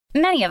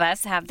Many of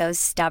us have those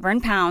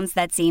stubborn pounds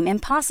that seem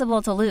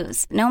impossible to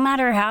lose, no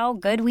matter how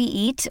good we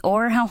eat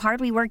or how hard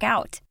we work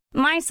out.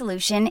 My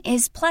solution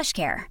is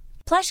PlushCare.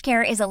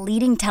 PlushCare is a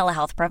leading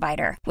telehealth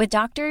provider with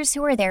doctors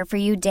who are there for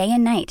you day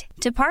and night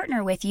to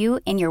partner with you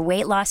in your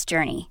weight loss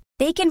journey.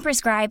 They can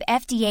prescribe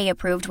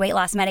FDA-approved weight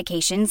loss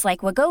medications like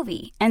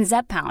Wegovy and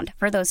Zepbound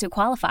for those who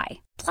qualify.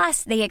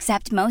 Plus, they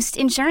accept most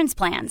insurance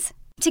plans.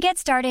 To get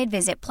started,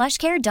 visit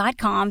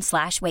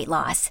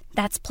plushcare.com/weightloss.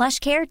 That's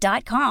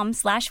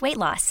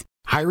plushcare.com/weightloss.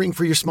 Hiring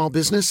for your small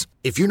business?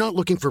 If you're not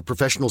looking for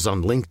professionals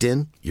on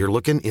LinkedIn, you're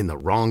looking in the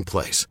wrong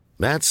place.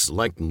 That's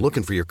like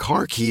looking for your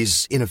car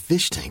keys in a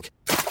fish tank.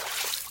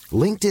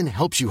 LinkedIn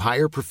helps you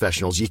hire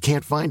professionals you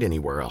can't find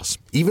anywhere else,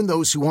 even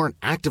those who aren't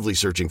actively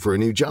searching for a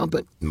new job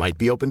but might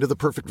be open to the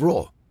perfect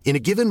role. In a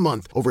given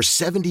month, over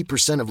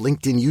 70% of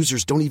LinkedIn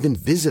users don't even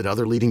visit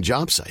other leading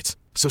job sites.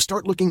 So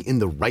start looking in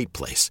the right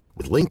place.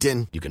 With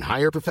LinkedIn, you can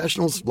hire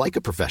professionals like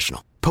a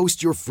professional.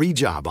 Post your free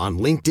job on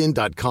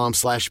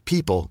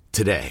linkedin.com/people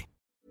today.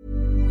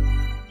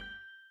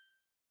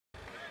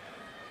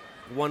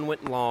 One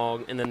went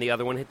long, and then the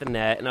other one hit the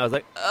net, and I was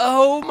like,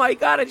 oh my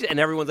God. And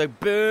everyone's like,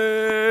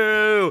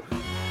 boo.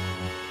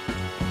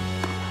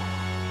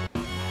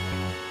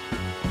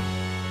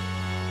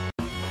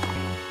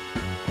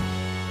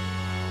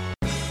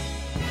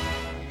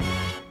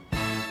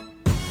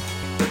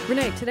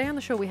 Renee, today on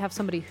the show we have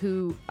somebody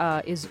who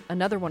is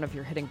another one of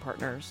your hitting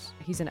partners.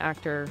 He's an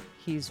actor.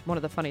 He's one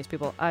of the funniest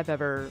people I've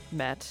ever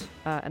met,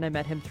 and I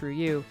met him through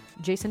you.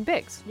 Jason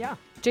Biggs. Yeah.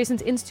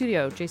 Jason's in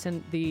studio.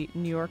 Jason, the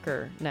New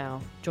Yorker,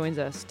 now joins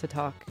us to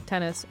talk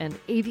tennis and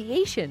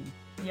aviation.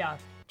 Yeah,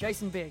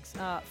 Jason Biggs.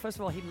 First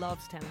of all, he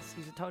loves tennis.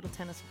 He's a total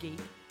tennis geek.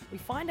 We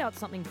find out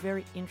something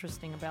very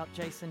interesting about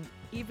Jason,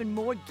 even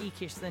more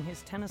geekish than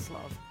his tennis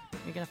love.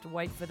 You're going to have to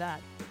wait for that,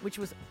 which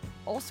was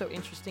also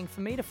interesting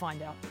for me to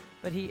find out.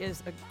 But he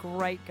is a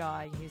great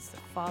guy. He's the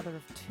father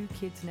of 2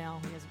 kids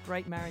now. He has a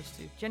great marriage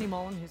to Jenny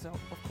Mollen, who's, of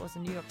course, a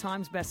New York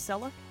Times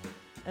bestseller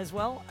as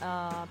well.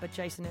 But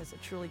Jason is a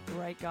truly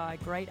great guy,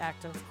 great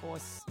actor, of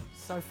course,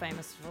 so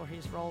famous for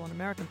his role in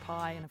American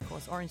Pie and, of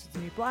course, Orange is the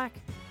New Black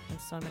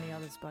and so many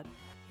others. But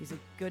he's a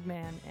good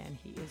man and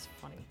he is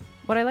funny.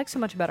 What I like so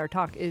much about our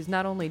talk is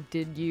not only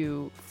did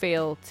you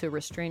fail to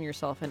restrain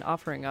yourself in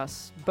offering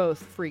us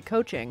both free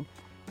coaching,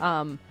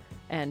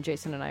 and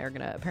Jason and I are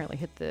going to apparently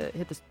hit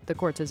the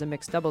courts as a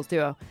mixed doubles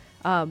duo,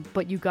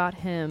 but you got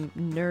him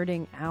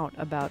nerding out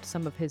about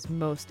some of his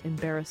most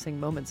embarrassing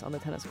moments on the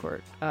tennis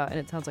court, and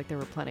it sounds like there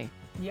were plenty.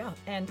 Yeah,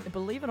 and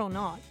believe it or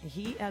not,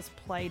 he has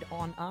played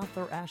on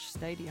Arthur Ashe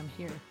Stadium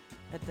here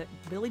at the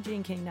Billie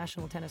Jean King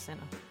National Tennis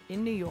Center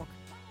in New York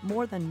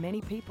more than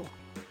many people,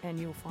 and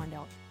you'll find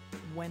out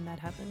when that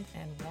happened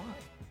and why.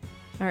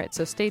 All right,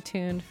 so stay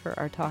tuned for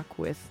our talk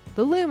with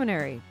the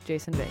luminary,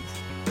 Jason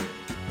Biggs.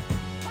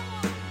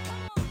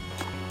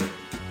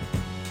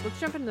 Let's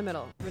jump into the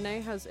middle.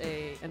 Renee has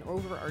an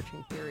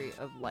overarching theory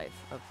of life,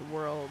 of the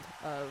world,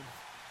 of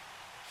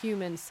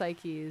human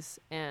psyches,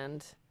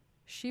 and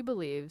she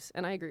believes,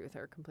 and I agree with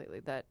her completely,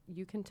 that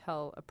you can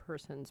tell a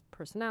person's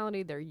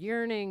personality, their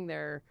yearning,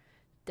 their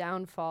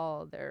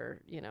downfall, their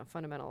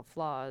fundamental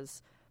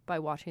flaws by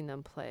watching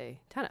them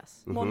play tennis.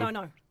 Mm-hmm. Well,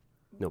 no.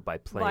 No, by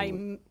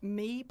playing. By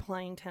me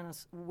playing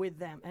tennis with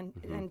them.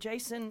 And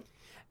Jason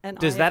and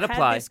does I that have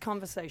apply? had this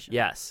conversation.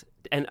 Yes.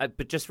 And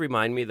but just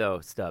remind me, though,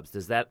 Stubbs,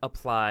 does that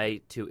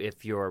apply to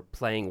if you're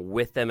playing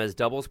with them as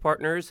doubles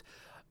partners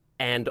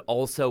and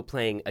also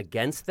playing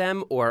against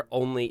them, or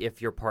only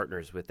if you're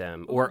partners with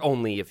them, or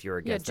only if you're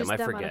against them? I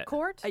forget. On a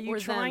court, are you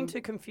trying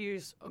to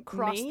confuse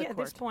me at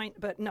this point?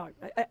 But no,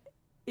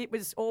 it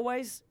was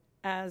always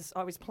as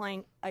I was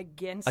playing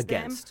against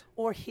them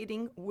or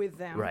hitting with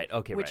them. Right,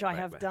 okay, which I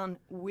have right. done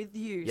with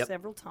you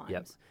several times.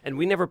 Yep. And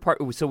we never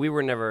so we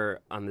were never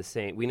on the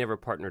same, we never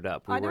partnered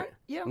up.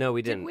 No,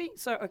 we didn't.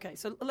 So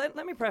let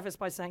me preface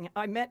by saying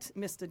I met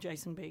Mr.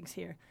 Jason Biggs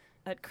here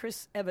at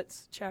Chris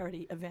Evans'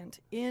 charity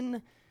event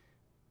in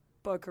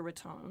Boca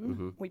Raton.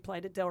 Mm-hmm. We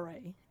played at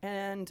Delray,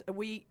 and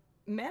we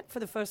met for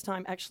the first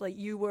time. Actually,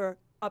 you were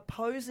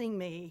opposing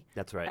me.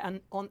 That's right. And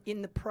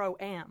in the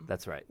Pro-Am.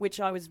 That's right. Which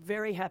I was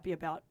very happy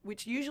about,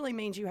 which usually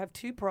means you have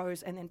 2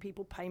 pros and then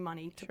people pay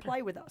money to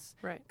play with us.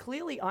 Right.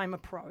 Clearly, I'm a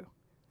pro.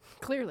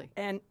 Clearly.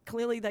 And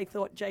clearly they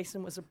thought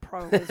Jason was a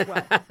pro as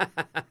well.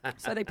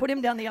 So they put him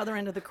down the other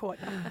end of the court.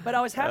 But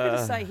I was happy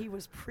to say he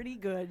was pretty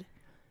good.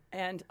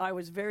 And I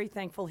was very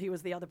thankful he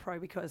was the other pro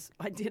because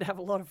I did have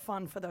a lot of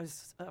fun for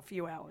those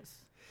few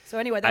hours. So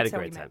anyway, that's how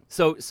we met.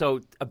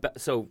 So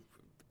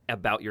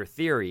about your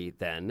theory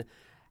then,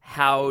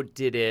 how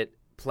did it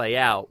play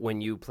out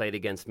when you played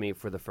against me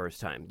for the first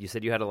time? You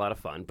said you had a lot of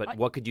fun, but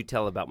what could you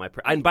tell about my...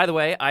 And by the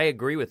way, I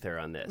agree with her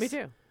on this. Me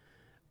too.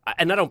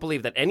 And I don't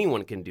believe that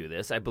anyone can do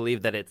this. I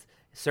believe that it's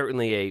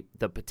certainly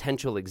the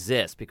potential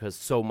exists because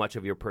so much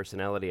of your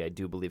personality, I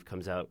do believe,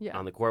 comes out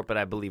on the court. But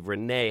I believe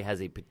Renee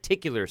has a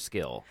particular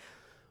skill.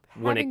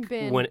 Having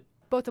been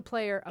both a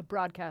player, a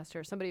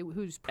broadcaster, somebody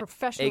who's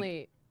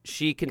professionally...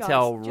 she can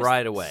tell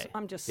right away.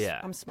 I'm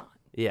smart.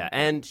 Yeah,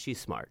 and she's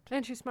smart.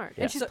 And she's smart.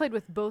 Yeah. And she's played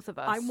with both of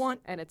us.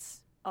 And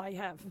I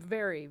have.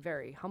 Very,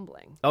 very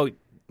humbling. Oh,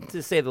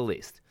 to say the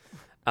least.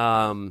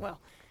 Well,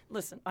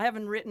 listen, I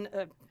haven't written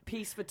a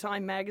piece for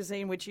Time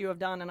magazine, which you have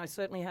done, and I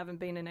certainly haven't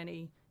been in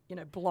any,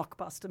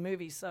 blockbuster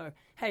movies. So,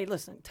 hey,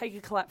 listen, take a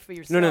clap for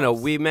yourself. No.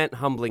 We meant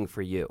humbling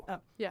for you.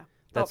 Yeah.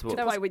 That's to what.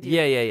 play with you.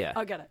 Yeah.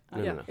 I get it.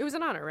 No. It was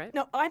an honor, right?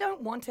 No, I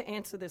don't want to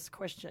answer this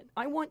question.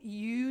 I want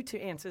you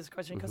to answer this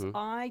question because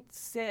I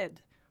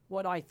said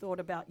what I thought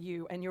about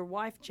you, and your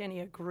wife Jenny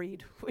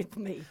agreed with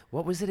me.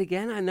 What was it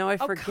again? I know I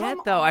forget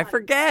come though. I on.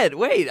 forget.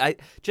 Wait,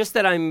 just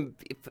that I'm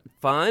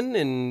fun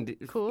and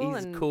Cool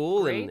he's and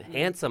cool great and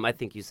handsome. I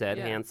think you said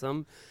Yeah.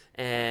 handsome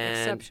and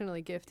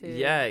Exceptionally gifted.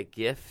 Yeah,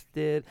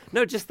 gifted.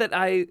 No, just that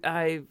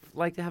I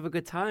like to have a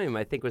good time.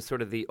 I think was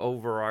sort of the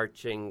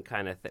overarching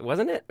kind of thing,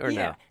 wasn't it? Or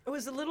Yeah, it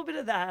was a little bit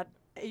of that.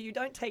 You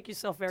don't take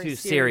yourself very too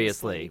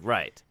seriously,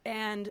 right?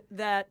 and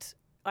that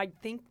I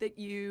think that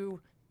you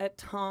at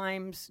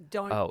times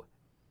don't. Oh,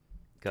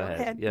 go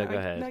ahead. Yeah, no, go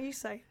ahead. No, you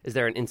say. Is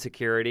there an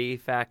insecurity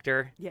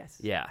factor? Yes.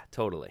 Yeah,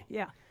 totally.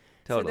 Yeah.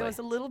 So Totally. there was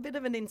a little bit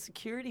of an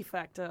insecurity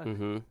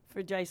factor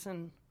for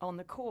Jason on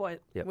the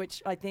court, Yep.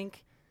 which I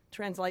think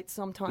translates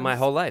sometimes My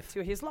whole life.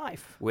 to his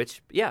life.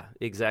 Which, yeah,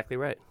 exactly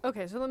right.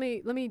 Okay, so let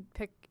me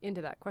pick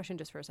into that question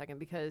just for a second,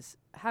 because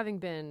having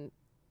been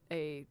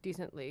a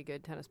decently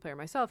good tennis player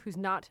myself who's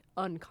not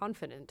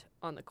unconfident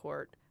on the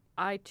court,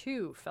 I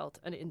too felt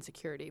an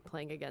insecurity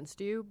playing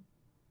against you.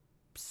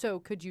 So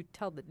could you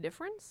tell the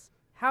difference?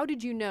 How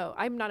did you know?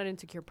 I'm not an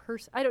insecure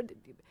person.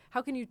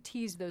 How can you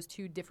tease those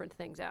two different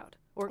things out?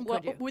 Or Well,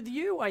 could you? with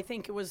you, I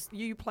think it was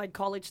you played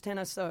college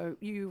tennis, so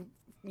you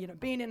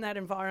being in that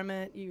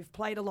environment, you've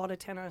played a lot of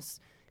tennis,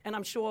 and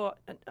I'm sure.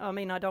 I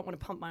mean, I don't want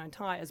to pump my own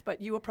tires, but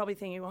you were probably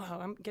thinking, "Oh,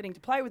 I'm getting to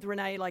play with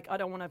Renee. Like, I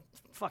don't want to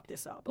fuck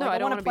this up. No, Like, I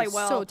don't want wanna to play be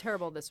well." so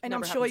terrible this And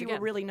I'm never sure happens you were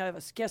again. really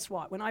nervous. Guess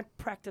what? When I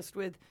practiced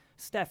with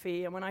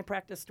Steffi and when I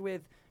practiced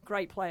with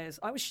great players,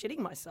 I was shitting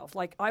myself.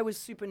 Like, I was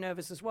super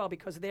nervous as well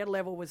because their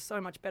level was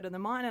so much better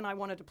than mine, and I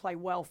wanted to play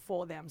well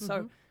for them.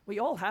 So we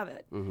all have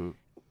it.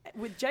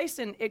 With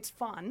Jason, it's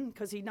fun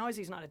because he knows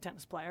he's not a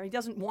tennis player. He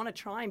doesn't want to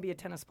try and be a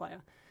tennis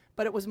player.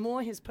 But it was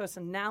more his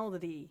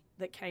personality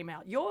that came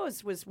out.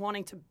 Yours was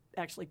wanting to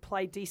actually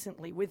play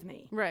decently with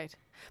me. Right.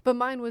 But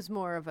mine was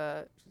more of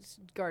a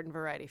garden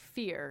variety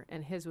fear,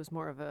 and his was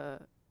more of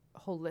a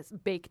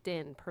holistic,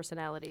 baked-in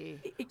personality.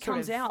 It sort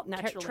comes of out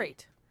naturally.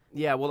 Trait.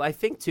 Yeah, well, I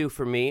think too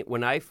for me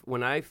when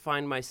I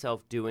find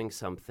myself doing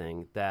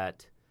something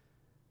that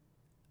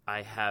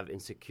I have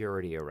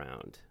insecurity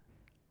around.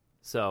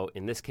 So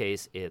in this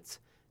case, it's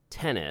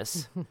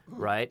tennis,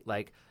 right?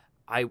 Like,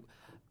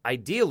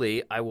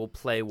 ideally I will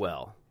play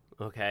well.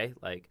 Okay,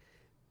 like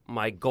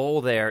my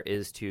goal there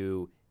is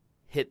to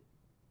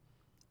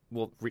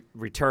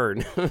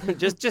return,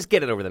 just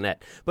get it over the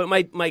net. But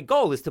my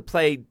goal is to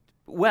play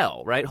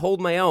well, right?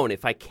 Hold my own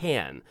if I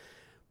can.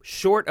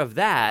 Short of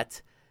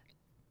that,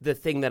 the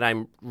thing that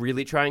I'm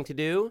really trying to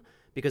do,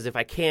 because if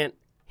I can't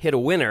hit a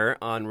winner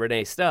on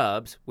Renee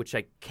Stubbs, which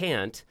I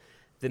can't,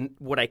 then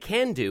what I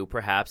can do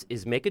perhaps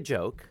is make a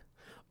joke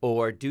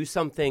or do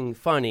something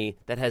funny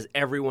that has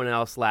everyone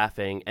else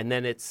laughing, and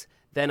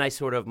then I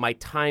sort of, my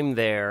time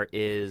there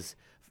is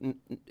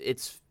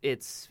it's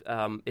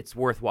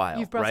worthwhile,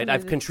 You've brought right?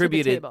 something to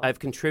the table. I've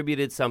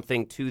contributed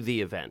something to the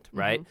event,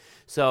 right?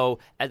 So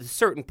at a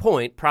certain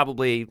point,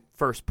 probably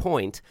first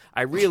point,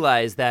 I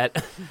realize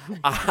that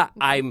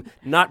I'm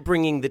not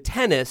bringing the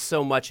tennis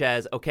so much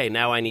as, okay,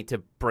 now I need to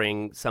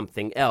bring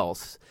something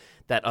else,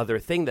 that other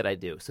thing that I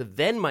do. So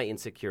then my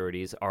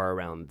insecurities are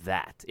around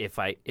that if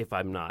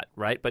I'm not,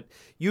 right? But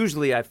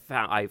usually I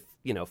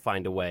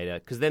find a way to,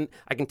 because then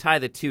I can tie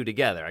the two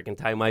together. I can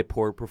tie my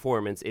poor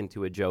performance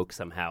into a joke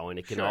somehow, and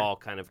it can all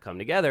kind of come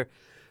together.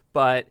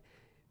 But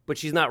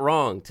she's not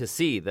wrong to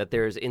see that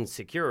there's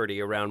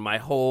insecurity around my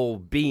whole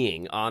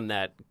being on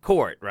that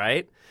court,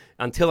 right?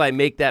 Until I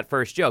make that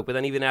first joke. But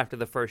then even after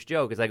the first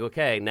joke, it's like,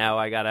 okay, now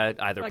I gotta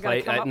either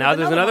play. come up Now with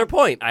there's another another one.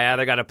 point. I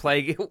either gotta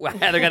play.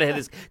 I either gotta hit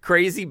this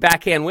crazy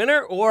backhand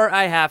winner, or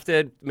I have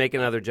to make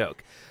another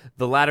joke.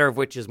 The latter of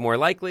which is more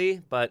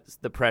likely, but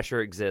the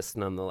pressure exists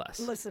nonetheless.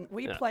 Listen,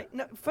 we play.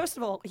 No, first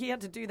of all, he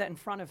had to do that in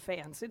front of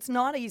fans. It's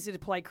not easy to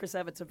play Chris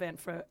Evert's event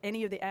for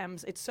any of the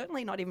AMs. It's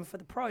certainly not even for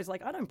the pros.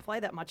 Like, I don't play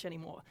that much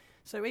anymore.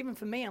 So even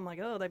for me, I'm like,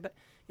 but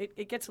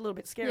it gets a little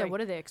bit scary. Yeah,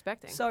 what are they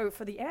expecting? So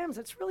for the AMs,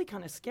 it's really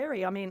kind of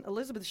scary. I mean,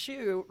 Elizabeth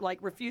Shue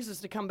refuses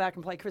to come back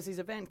and play Chrissy's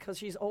event because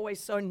she's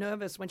always so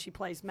nervous when she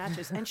plays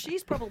matches, and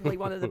she's probably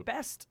one of the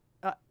best,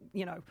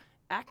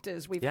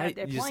 actors we've Yeah, had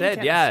there you playing said,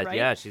 tennis, right?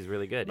 yeah, she's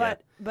really good.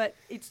 But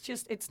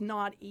it's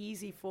not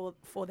easy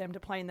for them to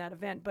play in that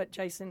event. But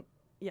Jason,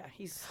 yeah,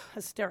 he's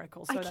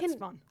hysterical, so that's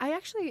fun. I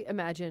actually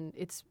imagine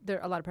there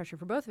a lot of pressure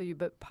for both of you,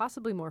 but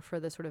possibly more for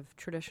the sort of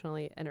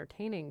traditionally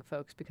entertaining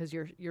folks, because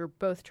you're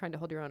both trying to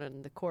hold your own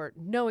on the court,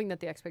 knowing that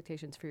the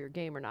expectations for your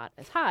game are not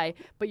as high.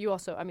 But you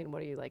also, I mean,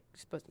 what are you like?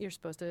 You're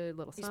supposed to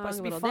little song, supposed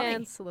to a be little funny.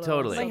 dance, a little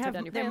Totally. silted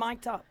down your They're pants.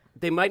 mic'd up.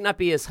 They might not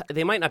be as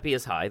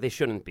high. They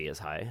shouldn't be as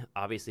high,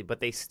 obviously. But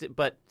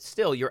but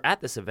still, you're at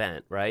this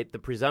event, right? The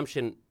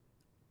presumption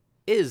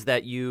is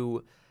that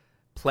you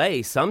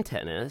play some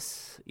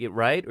tennis,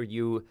 right? Or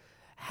you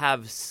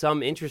have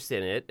some interest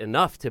in it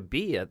enough to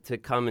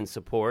come and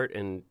support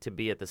and to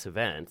be at this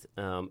event.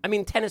 I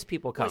mean, tennis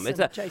people come.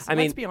 Listen, Jason,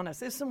 let's be honest.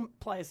 There's some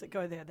players that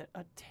go there that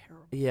are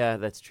terrible. Yeah,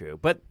 that's true.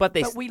 But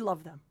we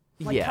love them.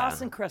 Like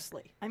Carson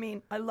Kressley. I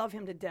mean, I love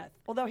him to death.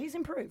 Although he's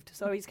improved,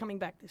 so he's coming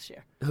back this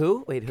year.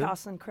 Who? Wait, who?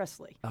 Carson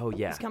Kressley. Oh,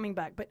 yeah. He's coming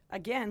back. But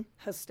again,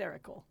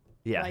 hysterical.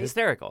 Yeah, right?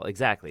 hysterical.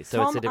 Exactly. So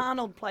Tom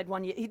Arnold played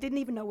 1 year. He didn't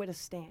even know where to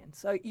stand.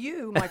 So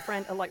you, my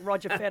friend, are like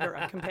Roger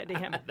Federer compared to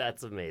him.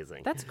 That's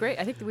amazing. That's great.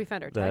 I think that we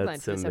found our tagline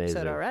That's for this amazing.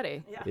 episode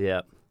already.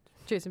 Yeah.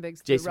 Jason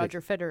Biggs, Jason the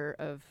Roger Federer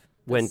of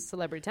the When-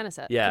 celebrity tennis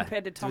set. Yeah.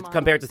 Compared to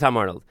Tom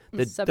Arnold.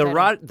 The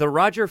Subtitle. the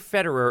Roger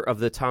Federer of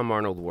the Tom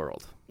Arnold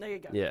world. There you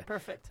go. Yeah.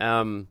 Perfect.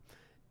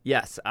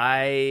 Yes,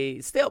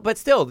 I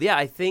yeah,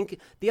 I think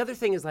the other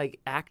thing is like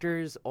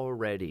actors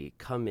already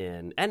come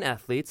in and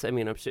athletes. I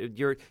mean, I'm sure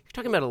you're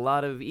talking about a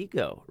lot of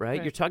ego,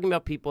 right? You're talking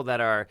about people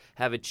that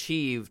have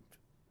achieved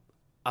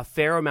a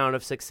fair amount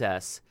of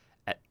success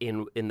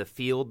in the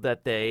field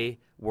that they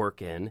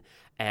work in,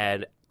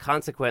 and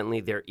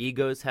consequently, their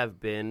egos have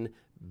been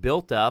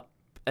built up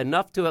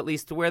enough to at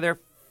least to where they're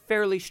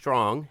fairly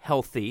strong,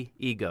 healthy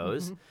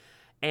egos,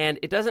 and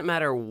it doesn't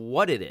matter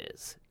what it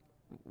is.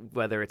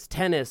 Whether it's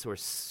tennis or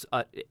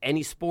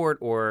any sport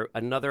or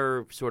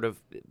another sort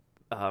of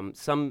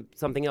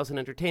something else in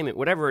entertainment,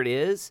 whatever it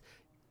is,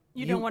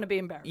 you don't want to be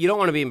embarrassed. You don't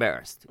want to be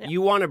embarrassed. Yeah.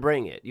 You want to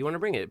bring it. You want to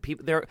bring it.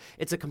 People,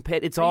 it's a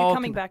It's Are all. you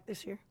coming back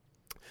this year?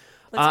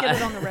 Let's get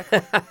it on the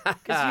record.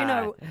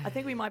 Because I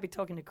think we might be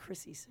talking to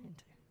Chrissy soon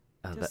too.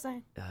 Just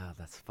saying.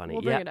 That's funny.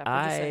 We'll bring it up.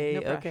 We're just saying,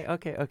 no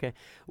pressure. Okay.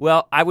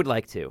 Well, I would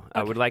like to.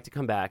 I would like to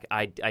come back.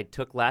 I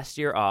took last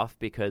year off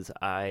because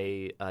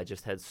I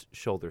just had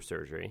shoulder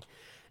surgery,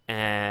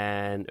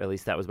 and or at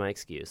least that was my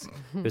excuse.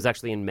 It was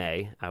actually in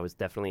May. I was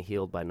definitely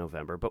healed by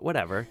November, but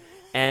whatever.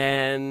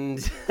 And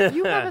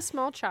You have a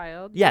small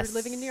child. Yes. You're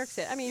living in New York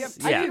City. I mean, Yeah.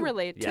 I can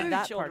relate to Yeah.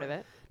 that Two part of children.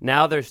 it.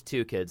 now there's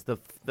 2 kids.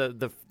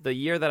 The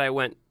year that I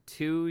went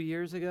 2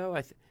 years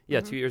ago,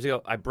 2 years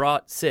ago, I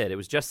brought Sid. It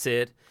was just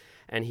Sid,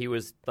 and he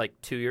was like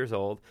 2 years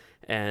old,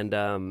 and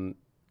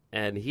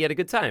he had a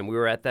good time. We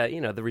were at that,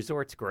 the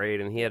resort's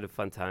great, and he had a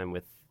fun time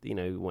with, we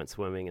went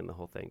swimming and the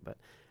whole thing. But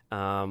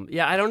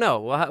I don't know.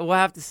 We'll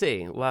have to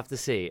see. We'll have to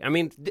see. I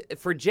mean,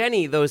 for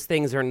Jenny, those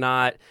things are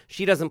not.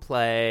 She doesn't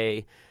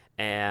play,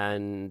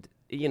 and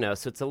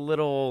so it's a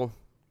little.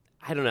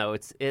 I don't know.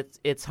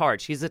 It's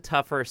hard. She's a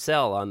tougher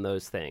sell on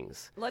those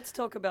things. Let's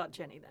talk about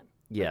Jenny then.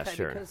 Yeah, Okay,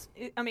 sure. Because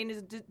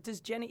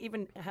does Jenny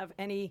even have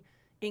any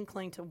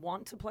inkling to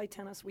want to play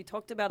tennis? We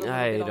talked about it a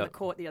I little bit on the don't-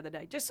 court the other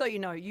day. Just so you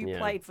know, you Yeah.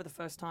 played for the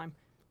first time.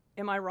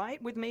 Am I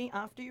right with me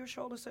after your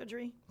shoulder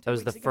surgery? That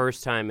was the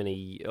first time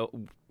in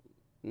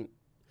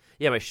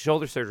my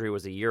shoulder surgery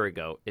was a year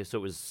ago, so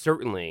it was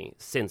certainly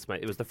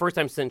it was the first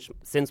time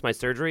since my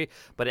surgery,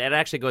 but it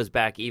actually goes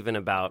back even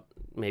about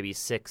maybe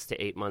 6 to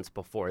 8 months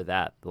before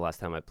that, the last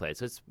time I played.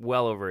 So it's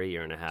well over a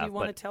year and a half. Do you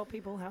want to tell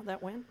people how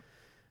that went?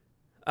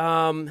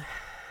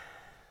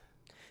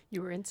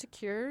 You were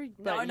insecure.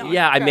 No, but no. you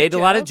Yeah, I cracked made a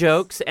lot of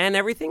jokes, and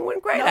everything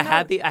went great. No, I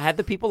no. had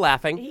the people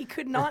laughing. He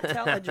could not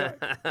tell a joke.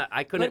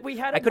 I couldn't. But we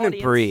had I an couldn't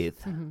audience. breathe.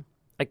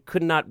 I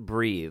could not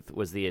breathe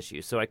was the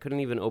issue. So I couldn't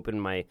even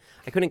I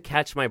couldn't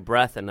catch my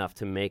breath enough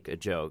to make a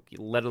joke,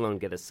 let alone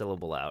get a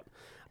syllable out.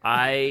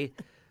 I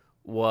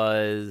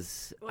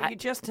was. Well, you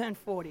just turned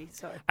 40,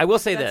 so. I will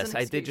say that's this. an I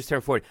did excuse. just turn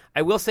 40.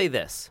 I will say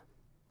this.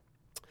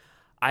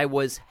 I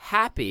was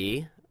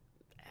happy,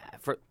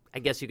 I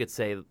guess you could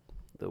say,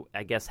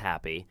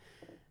 happy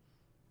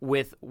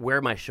with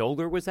where my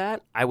shoulder was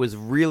at. I was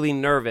really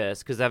nervous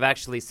because I've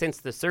actually, since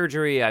the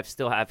surgery,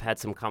 I've had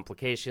some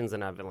complications,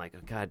 and I've been like,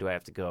 oh God, do I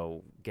have to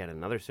go get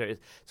another surgery?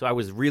 So I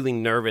was really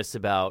nervous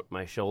about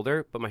my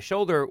shoulder, but my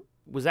shoulder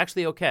was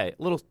actually okay.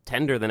 A little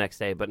tender the next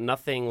day, but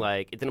nothing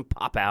like, it didn't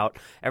pop out.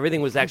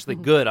 Everything was actually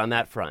good on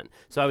that front.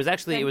 So I was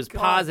actually, Thank it was God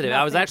positive.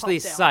 I was nothing actually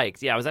popped out.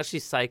 psyched. Yeah, I was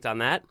actually psyched on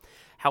that.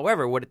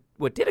 However, what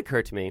did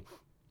occur to me,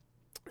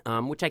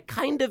 which I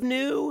kind of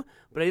knew,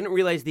 but I didn't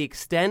realize the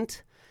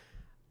extent,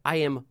 I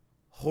am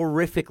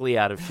horrifically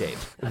out of shape.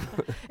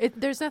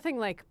 There's nothing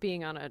like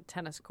being on a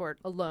tennis court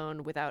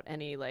alone without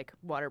any like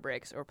water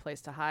breaks or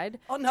place to hide.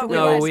 Oh, no, To we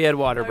No, realize- we had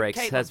water No, breaks.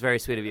 Caitlin. That's very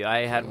sweet of you.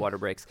 I had water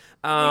breaks.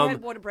 We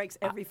had water breaks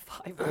every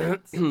 5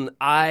 minutes. And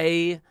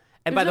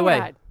There's by the nowhere way,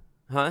 to hide.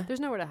 huh? There's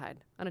nowhere to hide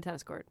on a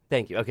tennis court.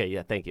 Thank you. Okay,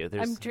 yeah, thank you.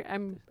 There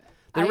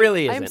There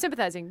really I'm isn't.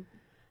 sympathizing,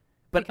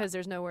 But, because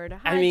there's nowhere to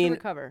hide I mean, to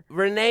recover.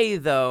 Renee,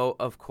 though,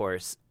 of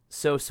course,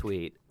 so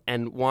sweet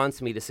and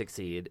wants me to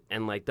succeed,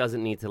 and like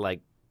doesn't need to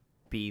like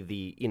be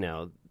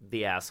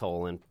the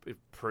asshole and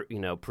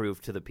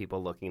prove to the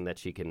people looking that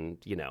she can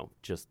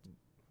just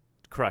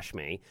crush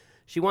me.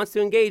 She wants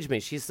to engage me.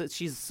 She's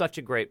such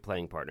a great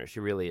playing partner. She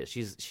really is.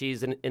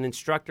 She's an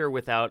instructor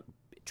without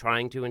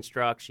trying to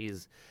instruct.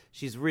 She's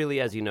really,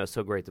 as you know,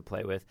 so great to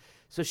play with.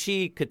 So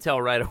she could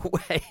tell right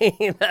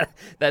away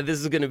that this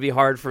is going to be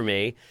hard for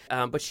me.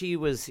 But she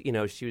was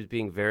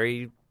being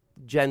very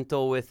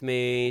gentle with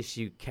me.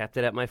 She kept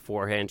it at my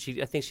forehand.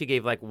 I think she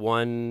gave like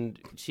one.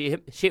 She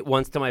hit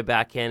once to my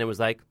backhand and was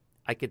like,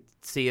 I could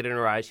see it in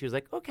her eyes. She was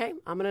like, okay,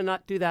 I'm going to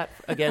not do that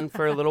again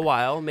for a little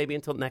while, maybe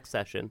until next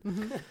session.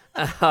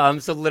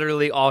 So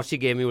literally all she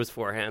gave me was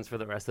forehands for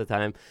the rest of the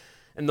time.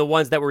 And the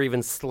ones that were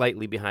even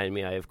slightly behind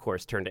me, I, of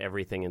course, turned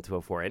everything into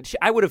a forehand.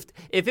 I would have,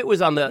 if it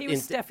was on the... He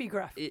was Steffi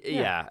Graf.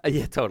 Yeah,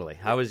 totally.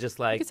 I was just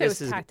like... You could say it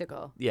was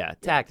tactical. Yeah,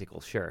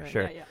 tactical, sure.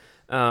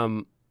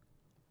 Yeah.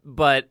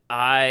 But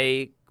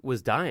I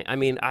was dying. I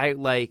mean,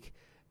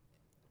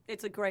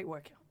 It's a great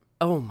workout.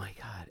 Oh, my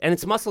God. And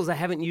it's muscles I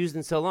haven't used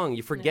in so long.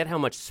 You forget how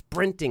much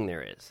sprinting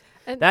there is.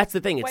 And that's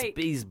the thing. It's wait,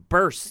 these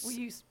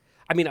bursts.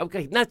 I mean,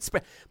 okay, not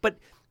sprint, but...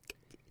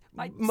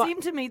 It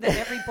seemed to me that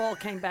every ball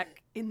came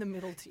back in the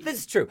middle to you.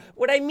 That's true.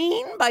 What I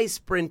mean by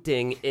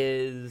sprinting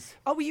is...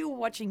 Oh, you were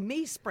watching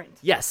me sprint.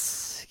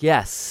 Yes.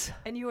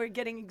 And you were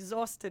getting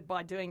exhausted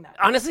by doing that.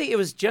 Honestly, it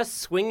was just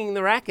swinging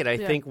the racket, I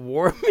think,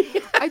 wore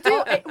me out.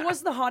 It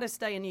was the hottest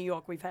day in New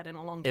York we've had in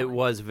a long time. It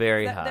was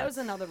very hot. That was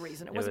another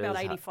reason. It was about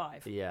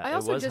 85. Yeah, I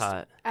also it was just,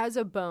 hot. as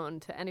a bone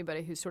to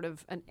anybody who's sort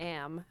of an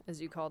am,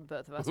 as you called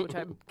both of us, which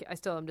I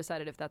still haven't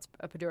decided if that's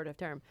a pejorative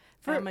term.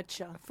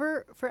 Amateur.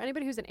 For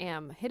anybody who's an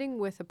am, hitting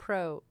with a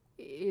pro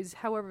is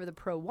however the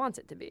pro wants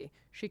it to be.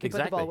 She can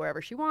put the ball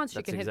wherever she wants.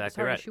 She can hit as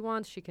hard as she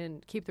wants. She can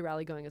keep the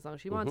rally going as long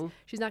as she wants.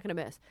 She's not going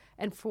to miss.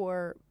 And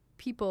for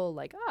people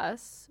like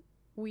us,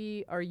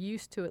 we are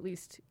used to at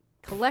least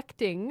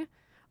collecting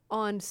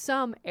on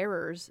some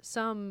errors,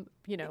 some,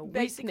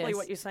 Basically weakness.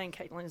 what you're saying,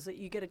 Caitlin, is that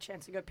you get a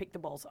chance to go pick the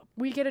balls up.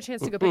 We get a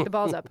chance to go pick the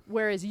balls up,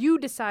 whereas you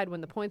decide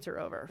when the points are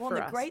over. Well, for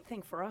the us. great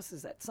thing for us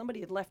is that somebody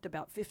had left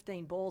about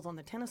 15 balls on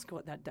the tennis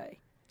court that day.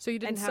 So you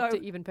didn't And have so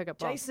to even pick up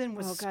balls. Jason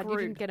was Oh God, you screwed.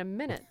 didn't get a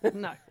minute.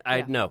 No.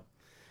 I know.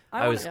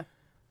 I was... I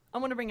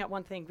want to bring up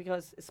one thing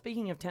because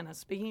speaking of tennis,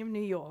 speaking of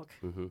New York,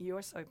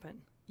 U.S.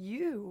 Open,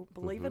 you,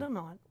 believe it or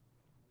not,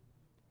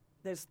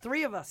 there's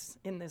 3 of us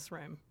in this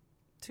room.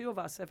 2 of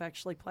us have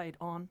actually played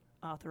on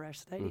Arthur Ashe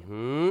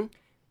Stadium.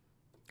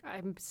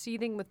 I'm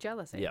seething with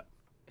jealousy. Yeah.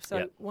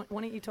 So why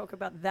don't you talk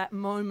about that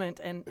moment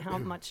and how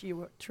much you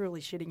were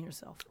truly shitting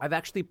yourself? I've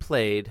actually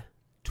played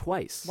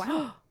twice.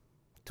 Wow.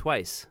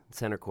 Twice,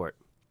 center court.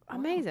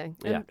 Amazing.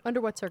 Yeah. And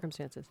under what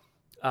circumstances?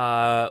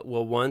 Well,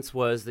 once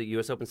was the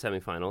U.S. Open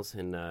semifinals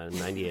in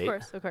 '98.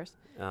 Of course.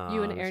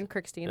 You and Aaron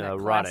Krickstein, that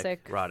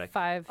Roddick. classic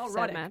 5-set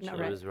Roddick. match. No,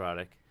 It was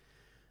Roddick.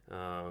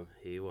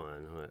 He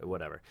won.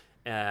 Whatever.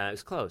 It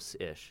was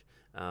close-ish.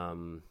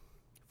 4th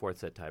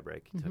set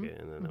tiebreak. He took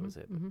it, and then that was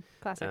it.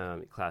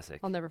 Classic. Classic.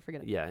 I'll never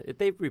forget it. Yeah,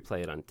 they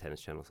replay it on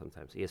Tennis Channel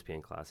sometimes.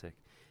 ESPN Classic.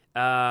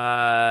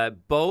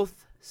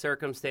 Both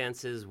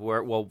circumstances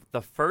were... Well,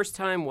 the first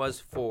time was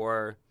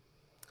for...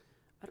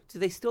 Do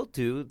they still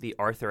do the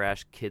Arthur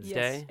Ashe Kids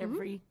Day?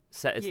 Every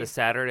It's the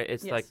Saturday.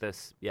 It's Yes. like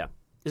this. Yeah.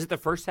 Is it the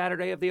first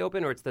Saturday of the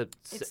Open, or it's the?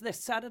 It's the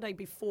Saturday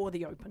before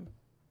the Open.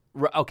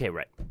 Okay,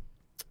 right.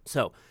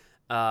 So,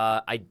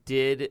 I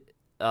did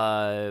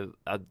a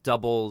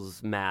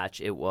doubles match.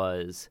 It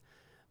was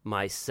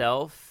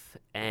myself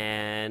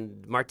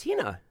and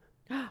Martina.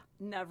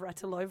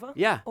 Navratilova.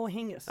 Yeah. Or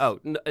Hingis. Oh,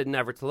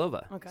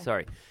 Navratilova. Okay.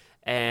 Sorry.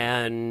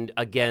 And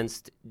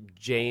against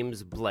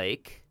James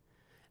Blake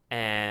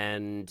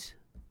and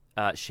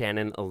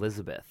Shannon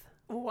Elizabeth.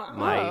 Wow.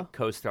 My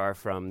co-star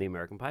from the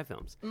American Pie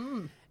films.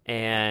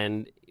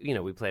 And,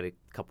 we played a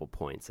couple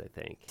points, I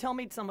think. Tell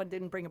me someone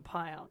didn't bring a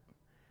pie out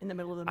in the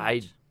middle of the match.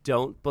 I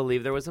don't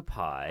believe there was a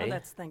pie. Oh,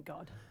 that's thank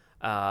God.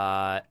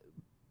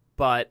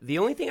 But the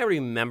only thing I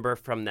remember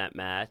from that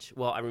match,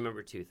 well, I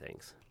remember 2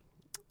 things.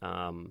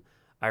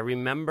 I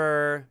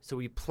remember, so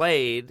we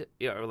played,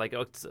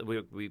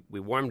 we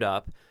warmed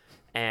up,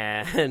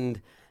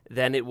 and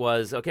then it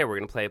was, okay, we're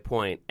going to play a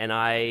point. And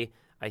I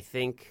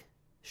think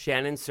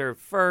Shannon served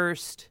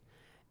first,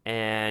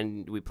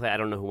 and we play. I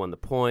don't know who won the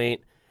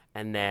point,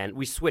 and then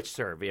we switched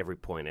serve every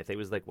point. I think it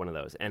was like one of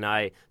those. And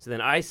so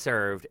then I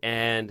served,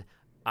 and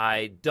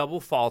I double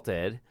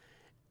faulted,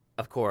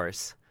 of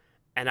course,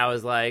 and I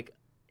was like,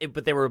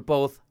 but they were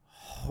both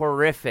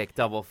horrific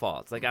double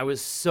faults. Like I was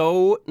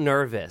so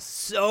nervous.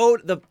 So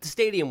the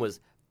stadium was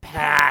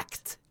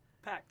packed.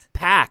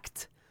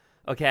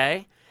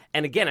 Okay.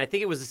 And again, I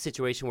think it was a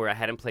situation where I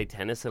hadn't played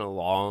tennis in a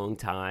long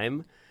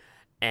time,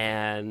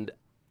 and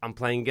I'm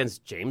playing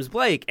against James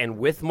Blake and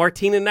with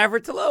Martina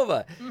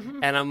Navratilova.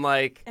 And I'm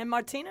like... And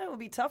Martina will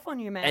be tough on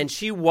you, man. And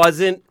she was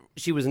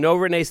no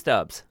Renee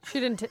Stubbs.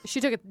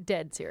 She took it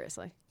dead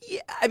seriously.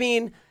 Yeah, I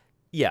mean,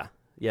 yeah,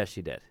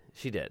 she did.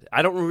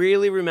 I don't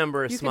really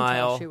remember a You smile. can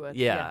tell she would.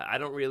 Yeah, I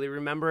don't really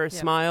remember a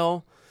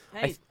smile.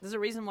 hey, there's a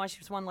reason why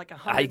she's won like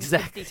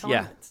 150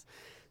 tournaments.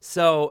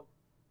 So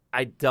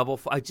it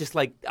was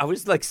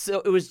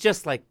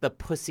just like the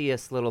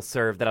pussiest little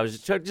serve that I was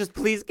just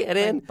please get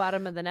in. Like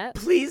bottom of the net.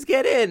 Please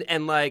get in.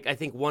 And like, I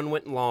think one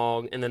went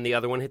long and then the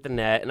other one hit the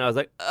net. And I was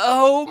like,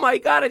 oh my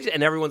God.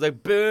 And everyone's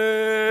like,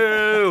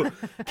 boo.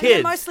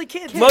 Kids. Mostly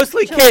kids.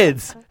 Mostly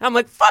kids. I'm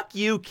like, fuck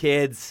you,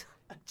 kids.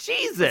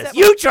 Jesus,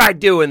 you tried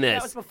doing That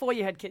was this. before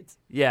you had kids.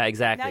 Yeah,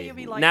 exactly. Now you'd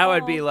be like, now oh,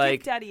 I'd be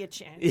like, give Daddy a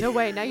chance. No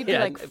way. Now you'd be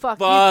like, fuck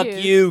fuck you,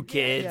 you,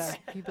 kids. kids.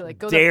 Yeah. You'd be like,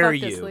 go Dare the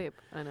fuck you. to sleep.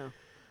 I know.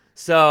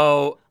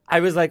 So I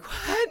was like,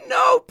 what?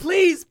 No,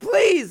 please,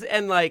 please.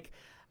 And like,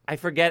 I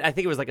forget, I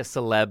think it was like a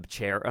celeb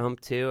chair ump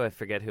too. I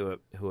forget who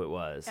it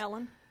was.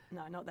 Ellen?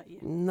 No, not that year.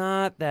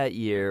 Not that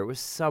year. It was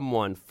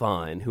someone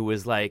fun who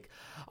was like,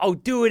 oh,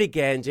 do it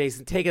again,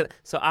 Jason. Take it.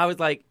 So I was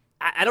like,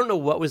 I don't know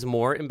what was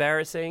more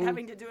embarrassing.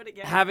 Having to do it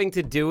again. Having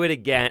to do it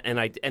again.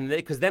 And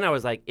because then I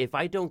was like, if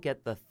I don't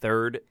get the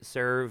third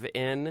serve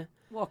in,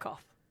 Walk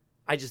off.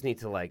 I just need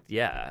to I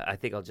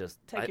think I'll just.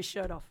 Take your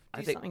shirt off.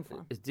 Do something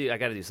fun. I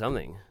got to do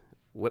something.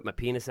 Whip my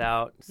penis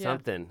out. Yeah.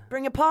 Something.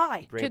 Bring a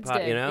pie. Bring Kids' pot,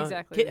 Day, you know?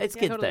 exactly. It's Yeah,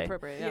 kids' totally day.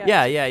 appropriate,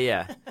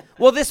 Yeah.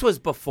 Well, this was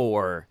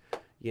before,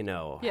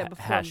 before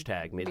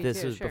hashtag me. Me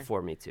This Too, was sure.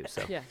 before Me Too.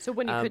 So Yeah. So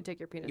when you could take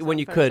your penis when out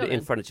you in front of could children,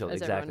 in front of children,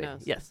 as everyone exactly.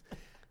 knows. Yes.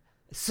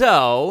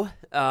 So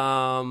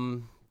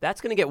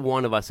that's going to get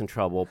one of us in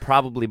trouble.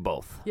 Probably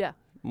both. Yeah.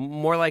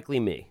 More likely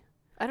me.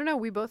 I don't know.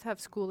 We both have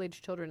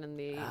school-age children in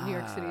the New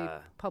York City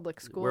public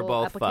school We're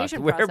both fucked.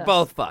 application We're process.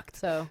 both fucked.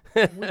 So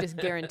we just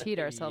guaranteed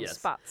ourselves Yes.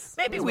 spots.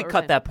 Maybe is we what we're cut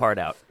saying. that part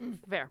out.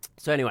 Fair.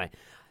 So anyway,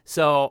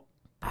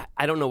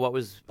 I don't know what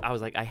was. I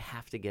was like, I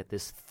have to get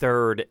this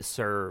third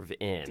serve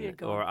in, Dear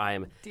God. or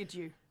I'm. Did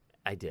you?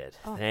 I did.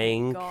 Oh,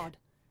 Thank God.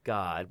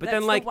 God. But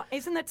That's then, like,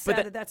 isn't that but sad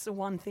that- that that's the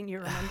one thing you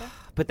remember?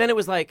 but then it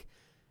was like,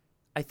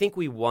 I think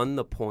we won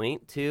the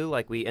point too.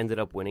 Like, we ended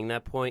up winning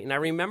that point, and I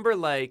remember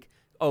like,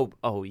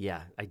 oh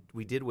yeah,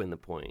 we did win the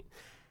point.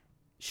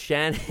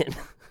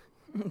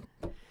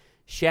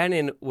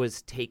 Shannon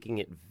was taking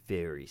it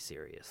very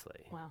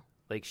seriously. Wow.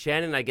 Like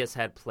Shannon, I guess,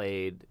 had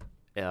played.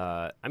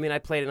 I mean, I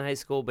played in high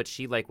school, but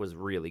she like was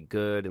really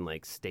good and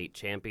like state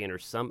champion or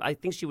some. I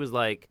think she was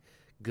like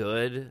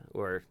good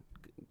or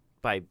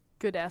by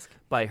Good ask.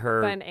 by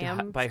her By an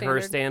AM by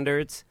her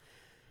standard. standards.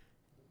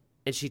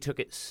 And she took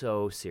it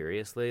so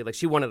seriously. Like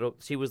she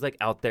was like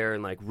out there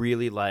and like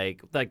really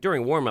like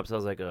during warm-ups I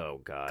was like,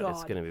 "Oh god, it's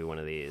God. going to be one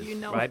of these." You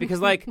know. Right?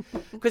 Because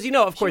you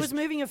know, of She course was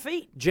moving her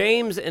feet.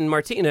 James and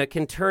Martina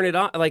can turn it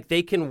on. Like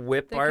they can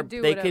whip They our. can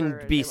do They whatever can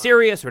they be want.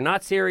 serious or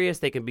not serious.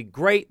 They can be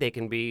great. They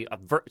can be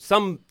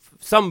some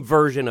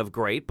version of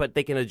great, but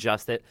they can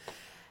adjust it.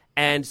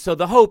 And so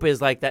the hope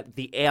is like that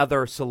the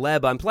other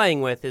celeb I'm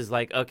playing with is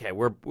like, okay,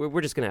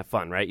 we're just gonna have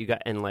fun, right?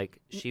 And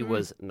she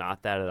was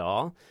not that at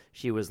all.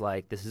 She was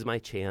like, this is my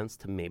chance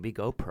to maybe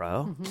go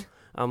pro. Mm-hmm.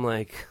 I'm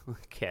like,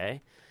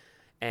 okay.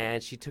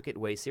 And she took it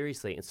way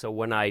seriously. And so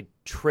when I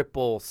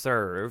triple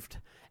served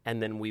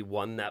and then we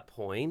won that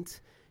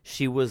point,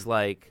 she was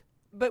like,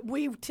 But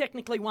we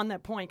technically won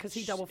that point because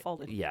he double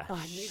folded. yeah. Oh,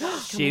 I knew that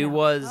was She coming out.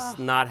 was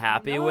not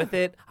happy with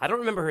it. I don't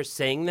remember her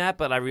saying that,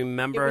 but I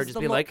remember It her was just the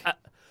being like, look.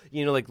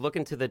 like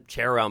looking to the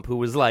chair ump who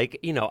was like,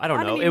 I don't I know.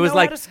 didn't It even was know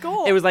like how to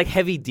score. it was like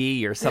Heavy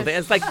D or something.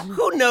 It's like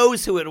who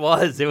knows who it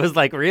was? It was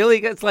like really.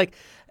 It's like,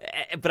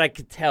 but I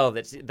could tell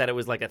that it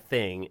was like a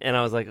thing, and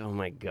I was like, oh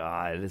my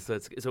god. So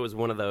it was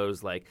one of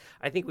those like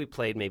I think we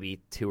played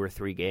maybe 2 or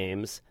 3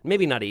 games,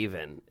 maybe not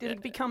even. Did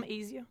it become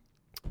easier?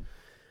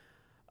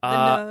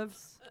 Uh, The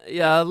nerves.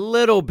 Yeah, a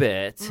little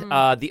bit.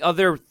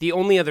 The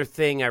only other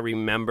thing I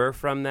remember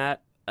from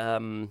that,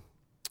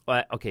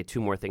 okay,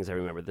 2 more things I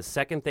remember. The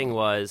second thing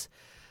was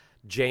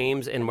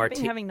James and I've been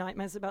Martina. having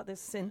nightmares about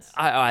this since.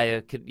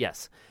 I could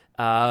yes.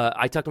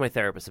 I talked to my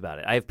therapist about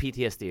it. I have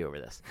PTSD over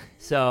this.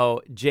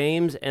 So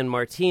James and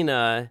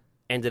Martina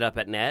ended up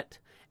at net,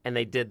 and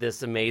they did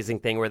this amazing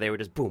thing where they were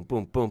just boom,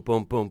 boom, boom,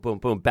 boom, boom, boom,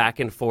 boom, back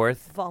and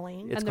forth.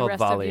 Volleying. It's and the called rest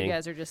volleying. of you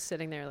guys are just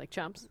sitting there like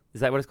chumps.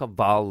 Is that what it's called?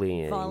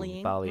 Volleying.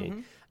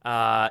 Volleying.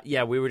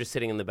 Yeah, we were just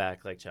sitting in the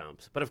back like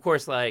chumps. But of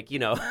course, like,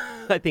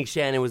 I think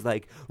Shannon was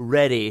like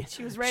ready.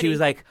 She was ready. She was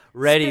like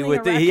ready Spinning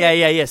with a the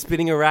racket.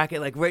 spinning a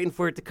racket, like waiting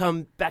for it to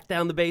come back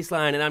down the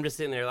baseline. And I'm just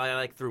sitting there, I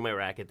like threw my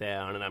racket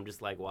down, and I'm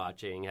just like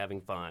watching, having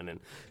fun.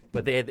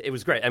 But it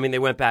was great. I mean, they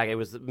went back. It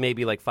was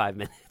maybe like 5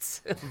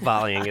 minutes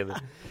volleying. You're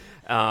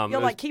it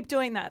was- like, keep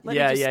doing that. Let me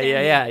yeah, just yeah, stand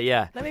yeah, here.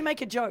 yeah. Let me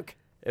make a joke.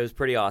 It was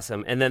pretty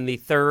awesome. And then the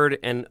third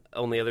and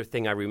only other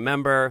thing I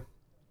remember,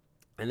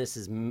 and this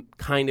is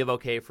kind of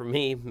okay for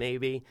me,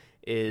 maybe,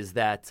 is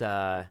that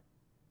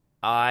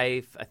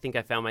I think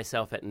I found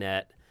myself at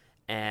net,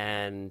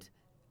 and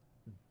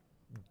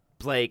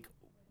Blake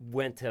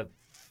went to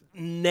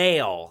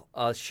nail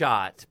a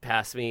shot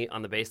past me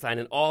on the baseline,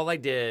 and all I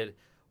did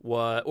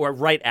was, or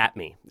right at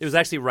me. It was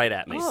actually right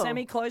at me. You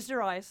semi-closed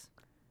your eyes.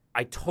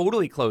 I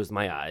totally closed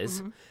my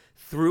eyes,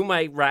 threw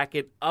my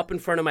racket up in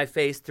front of my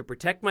face to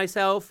protect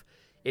myself.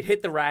 It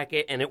hit the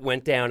racket and it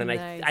went down, and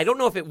Nice. I don't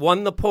know if it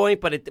won the point,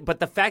 but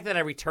the fact that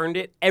I returned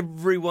it,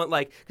 everyone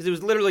because it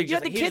was literally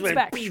just had the like, he just kids went,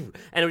 back. "Pew,"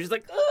 and it was just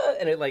like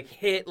and it like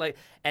hit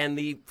and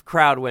the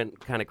crowd went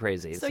kind of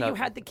crazy. So you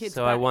had the kids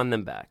So I back. won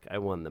them back.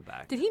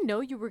 Did he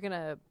know you were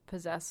gonna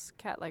possess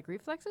cat-like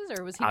reflexes,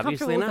 or was he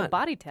Obviously comfortable with a not.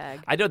 body tag?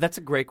 I know that's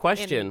a great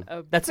question. In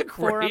a That's a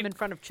forum great in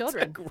front of that's a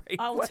children. great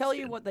I'll tell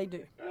you question. what they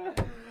do.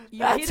 You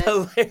That's hit it.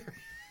 hilarious.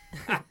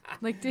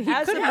 Like, he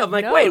As could a- have I'm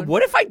like, known. wait,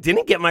 what if I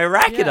didn't get my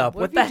racket Yeah, up?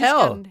 What if the you just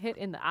hell? gotten hit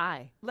in the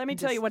eye? Let me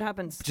tell you what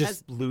happens.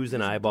 Just lose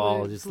an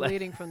eyeball. Just like,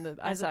 bleeding from the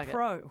eye As a socket.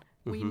 pro,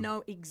 we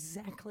know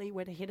exactly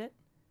where to hit it,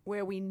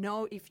 where we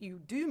know if you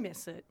do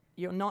miss it,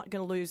 you're not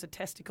going to lose a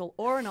testicle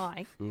or an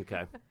eye,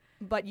 okay.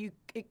 but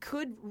it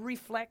could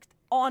reflect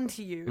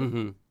onto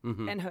you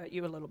Mm-hmm. and hurt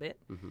you a little bit.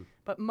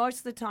 But most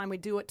of the time, we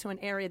do it to an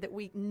area that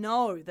we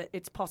know that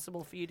it's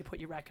possible for you to put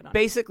your racket on.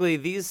 Basically,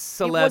 these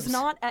celebs. It was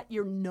not at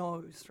your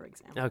nose, for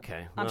example.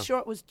 Okay. I'm well. sure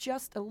it was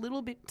just a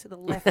little bit to the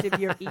left of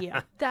your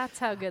ear. That's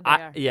how good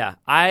they are.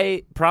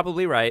 I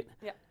probably right.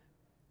 Yeah.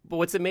 But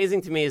what's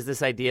amazing to me is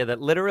this idea that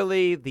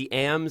literally the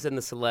AMs and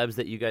the celebs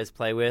that you guys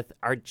play with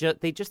are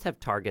they just have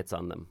targets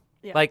on them.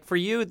 Yeah. Like for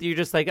you, you're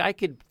just like, I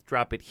could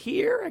drop it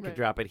here, I could Right.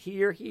 drop it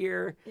here.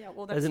 Yeah,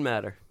 well, Doesn't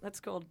matter.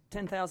 That's called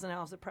 10,000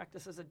 hours of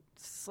practice as a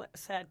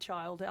sad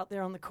child out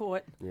there on the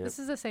court. Yep. This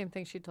is the same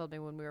thing she told me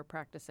when we were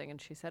practicing,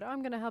 and she said, "Oh, I'm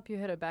going to help you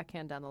hit a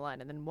backhand down the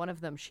line." And then one of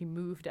them, she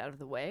moved out of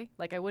the way,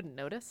 like I wouldn't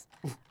notice.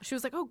 She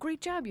was like, "Oh,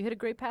 great job! You hit a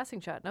great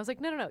passing shot." And I was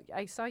like, "No,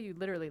 I saw you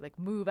literally like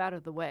move out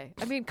of the way.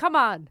 I mean, come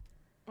on,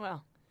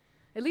 Well,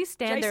 at least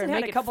stand there Jason and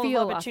had make a couple it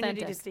feel of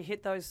opportunities authentic." to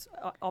hit those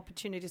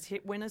opportunities,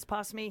 hit winners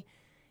past me,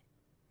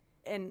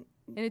 and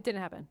And it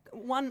didn't happen.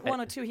 one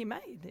or two he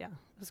made. Yeah,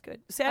 it was good.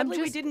 Sadly,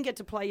 we just- didn't get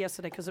to play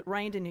yesterday because it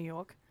rained in New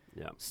York.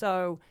 Yeah.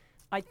 So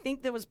I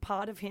think there was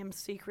part of him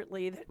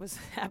secretly that was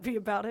happy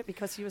about it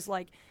because he was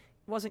like,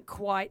 wasn't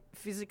quite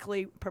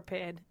physically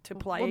prepared to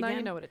play Well, again. now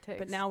you know what it But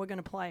takes. now we're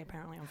going to play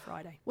apparently on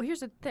Friday. Well,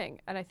 here's the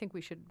thing, and I think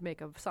we should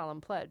make a solemn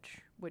pledge,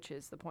 which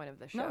is the point of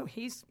the show. No,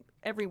 he's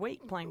every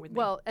week playing with me.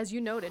 Well, as you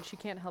noted, she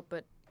can't help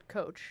but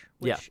coach,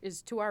 which Yeah.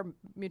 is to our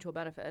mutual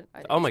benefit.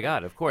 Oh my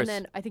God, of course.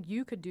 And then I think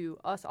you could do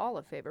us all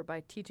a favor by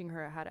teaching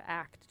her how to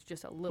act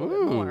just a little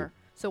bit more.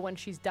 So when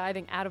she's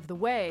diving out of the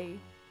way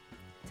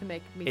to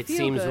make me It feel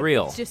seems good,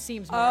 real. it just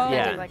seems more Oh.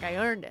 authentic, Yeah. like I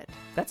earned it.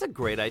 That's a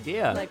great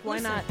idea. Like, why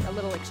not a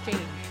little exchange?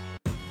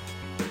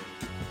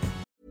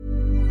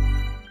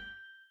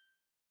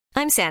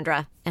 I'm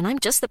Sandra, and I'm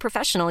just the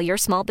professional your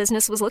small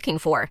business was looking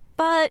for.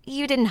 But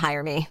you didn't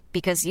hire me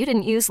because you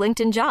didn't use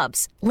LinkedIn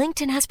Jobs.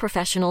 LinkedIn has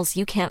professionals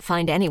you can't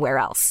find anywhere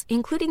else,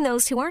 including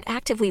those who aren't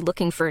actively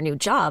looking for a new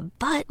job,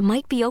 but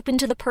might be open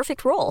to the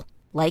perfect role,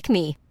 like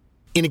me.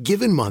 In a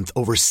given month,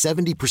 over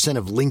 70%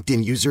 of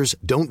LinkedIn users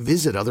don't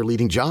visit other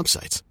leading job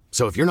sites.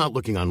 So if you're not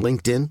looking on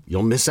LinkedIn,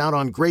 you'll miss out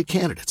on great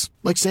candidates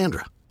like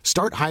Sandra.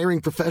 Start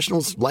hiring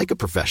professionals like a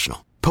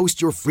professional. Post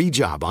your free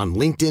job on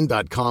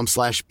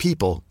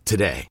linkedin.com/people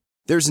today.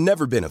 There's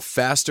never been a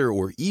faster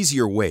or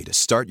easier way to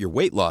start your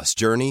weight loss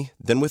journey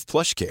than with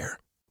PlushCare.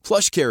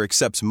 PlushCare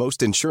accepts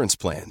most insurance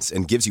plans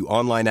and gives you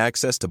online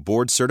access to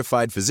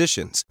board-certified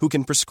physicians who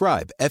can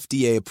prescribe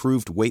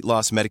FDA-approved weight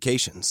loss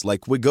medications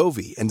like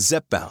Wegovy and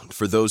Zepbound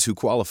for those who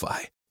qualify.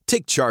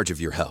 Take charge of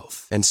your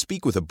health and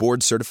speak with a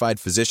board-certified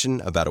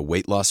physician about a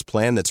weight loss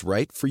plan that's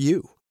right for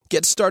you.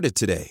 Get started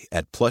today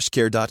at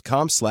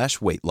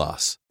plushcare.com/weight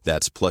loss.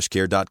 That's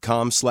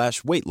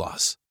plushcare.com/weight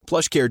loss.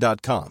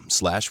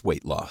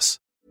 plushcare.com/weight loss.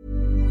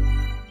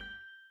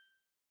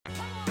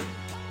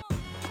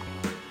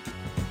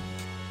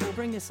 We'll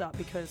bring this up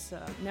because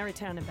Neri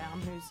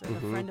Tannenbaum, who's a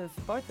friend of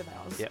both of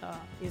ours, Yep.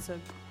 is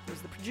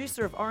the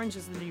producer of Orange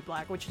is the New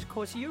Black, which of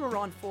course you were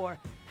on for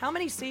how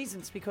many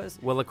seasons? Because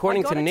Well,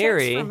 according I got to a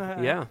Neri, text from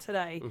her yeah.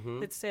 today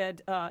that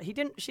said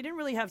she didn't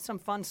really have some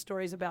fun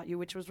stories about you,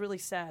 which was really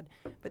sad.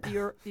 But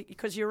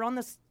because you're on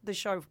the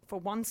show for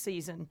one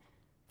season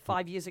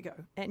 5 years ago,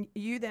 and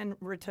you then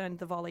returned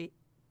the volley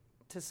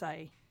to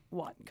say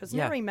what? Because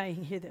Yeah. Neri may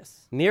hear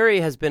this. Neri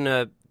has been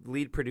a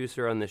lead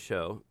producer on the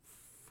show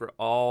for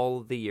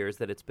all the years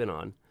that it's been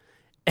on.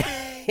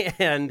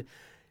 And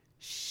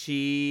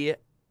she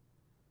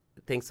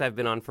thinks I've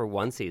been on for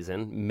one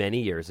season many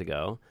years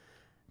ago.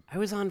 I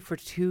was on for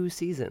 2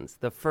 seasons.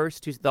 The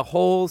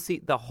whole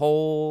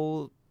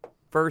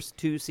first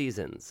 2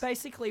 seasons.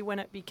 Basically, when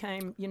it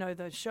became,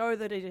 the show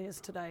that it is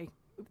today,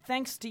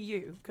 thanks to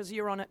you, because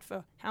you're on it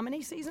for how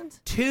many seasons?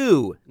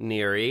 2,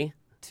 Neri.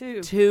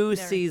 2. 2 Neri.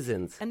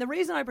 seasons. And the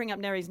reason I bring up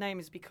Neri's name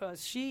is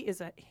because she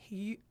is I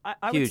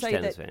would Huge say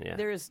tennis that fan, yeah.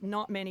 there is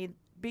not many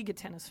bigger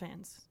tennis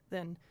fans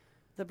than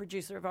the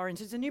producer of Orange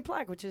is the New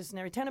Black, which is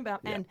Neri Tannenbaum,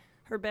 and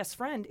her best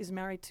friend is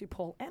married to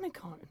Paul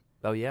Annacone.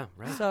 Oh, yeah,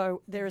 right.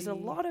 So there's a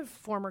lot of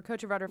Former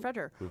coach of Roger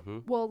Federer.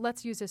 Well,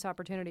 let's use this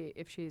opportunity,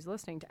 if she's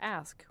listening, to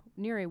ask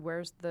Neri,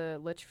 where's the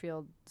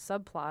Litchfield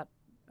subplot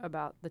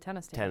about the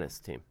tennis team? Tennis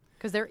team.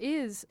 Because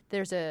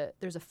there's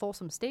a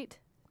Folsom State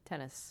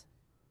tennis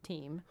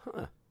team.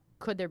 Huh.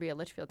 Could there be a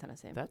Litchfield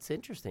tennis team? That's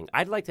interesting.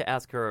 I'd like to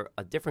ask her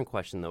a different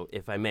question, though,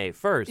 if I may,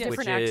 first, Yeah, which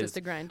different axes is,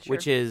 to grind,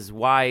 which sure. is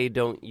why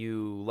don't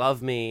you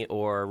love me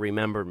or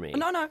remember me?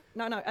 no.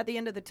 At the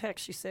end of the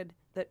text, she said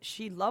that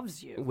she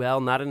loves you. Well,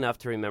 not enough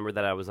to remember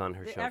that I was on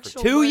her The show for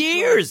actual 2 words were,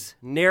 years,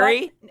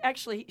 Neri. But,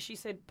 actually, she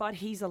said, but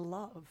he's a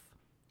love.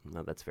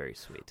 No, that's very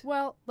sweet.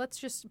 Well, let's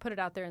just put it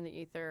out there in the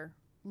ether.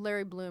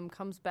 Larry Bloom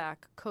comes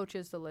back,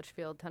 coaches the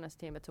Litchfield tennis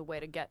team. It's a way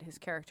to get his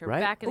character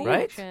Right, back in the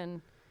right.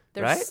 action.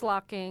 They're right?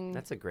 slocking.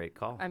 That's a great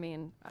call. I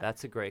mean,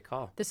 That's a great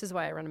call. this is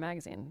why I run a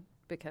magazine,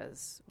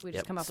 because we just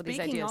Yep. come up with these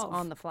Speaking ideas of-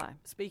 on the fly.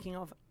 Speaking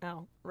of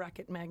our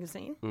Racket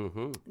magazine, Mm-hmm.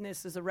 and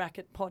this is a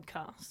Racket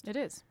podcast. It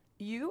is.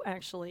 You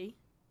actually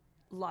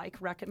like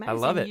Racket I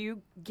magazine. love it.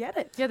 You get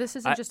it. Yeah, this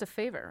isn't I- just a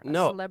favor. A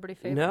No, celebrity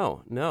favor.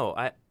 No.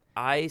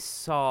 I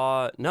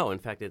saw. No, in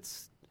fact,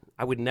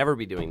 I would never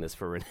be doing this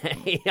for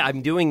Renee.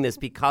 I'm doing this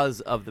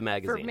because of the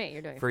magazine. me,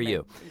 you're doing it for for me.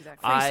 you.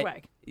 Exactly. Free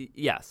swag.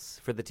 Yes,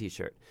 for the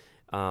T-shirt,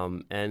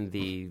 and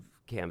the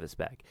canvas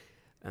bag.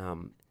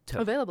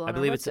 Tote. Available on I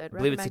believe our it's. website, I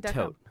believe it's a racketmag.com.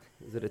 tote.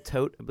 Is it a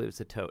tote? I believe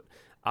it's a tote.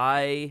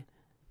 I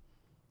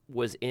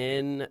was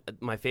in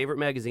my favorite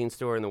magazine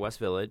store in the West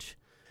Village.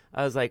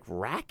 I was like,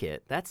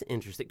 Racket? That's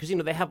interesting.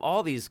 Because, they have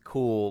all these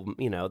cool,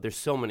 there's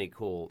so many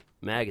cool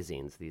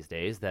magazines these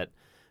days that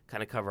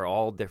kind of cover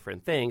all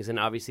different things. And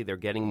obviously they're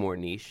getting more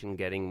niche and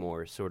getting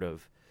more sort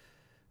of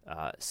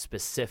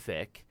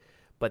specific.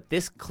 But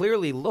this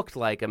clearly looked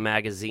like a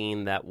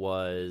magazine that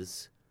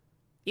was,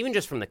 even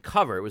just from the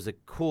cover, it was a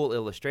cool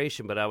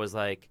illustration. But I was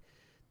like,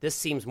 this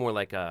seems more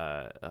like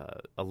a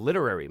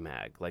literary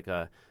mag, like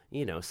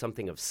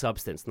something of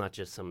substance, not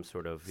just some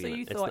sort of. So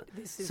you it's thought, not-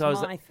 this is so I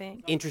was my like,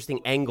 thing. interesting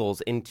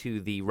angles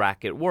into the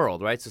Racket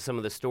world, right? So some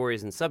of the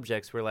stories and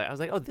subjects were like, I was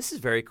like, oh, this is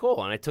very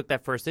cool. And I took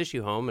that first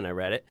issue home and I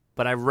read it.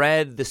 But I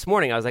read this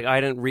morning, I was like,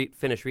 I didn't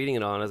finish reading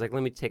it all. And I was like,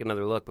 let me take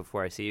another look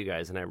before I see you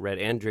guys. And I read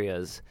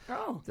Andrea's.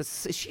 Oh.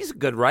 She's a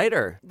good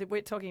writer.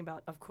 We're talking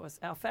about, of course,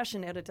 our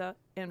fashion editor,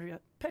 Andrea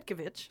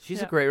Petkovic.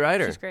 She's a great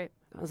writer. She's great.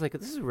 I was like,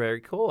 this is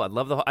very cool. I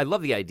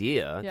love the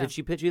idea. Yeah. Did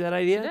she pitch you that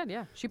idea? She did,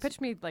 yeah. She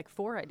pitched me like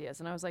 4 ideas,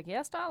 and I was like,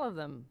 yes to all of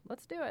them.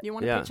 Let's do it. You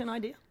want to Yeah. pitch an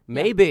idea?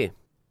 Maybe.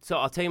 So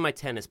I'll tell you my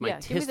tennis. My Yeah,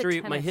 give me the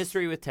history. My tennis.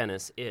 history with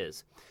tennis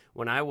is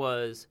when I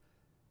was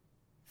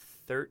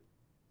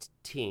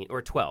 13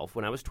 or 12.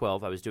 When I was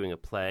 12, I was doing a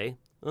play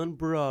on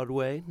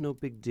Broadway. No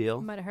big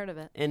deal. Might have heard of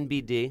it.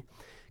 NBD,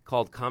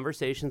 called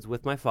Conversations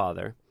with My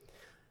Father,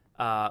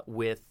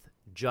 with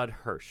Judd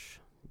Hirsch.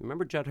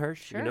 Remember Judd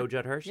Hirsch? Sure. You know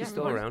Judd Hirsch? Yeah, He's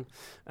still of course.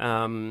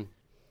 around.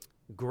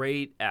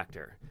 Great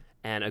actor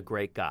and a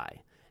great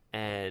guy.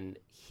 And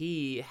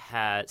he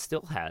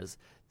still has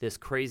this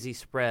crazy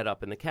spread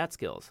up in the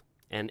Catskills.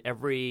 And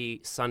every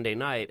Sunday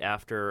night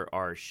after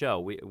our show,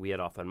 we had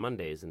off on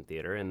Mondays in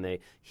theater, and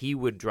he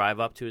would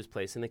drive up to his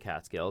place in the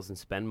Catskills and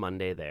spend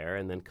Monday there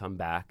and then come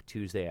back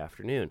Tuesday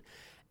afternoon.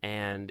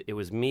 And it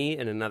was me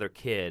and another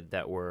kid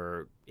that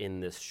were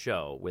in this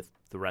show. With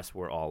the rest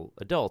were all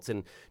adults.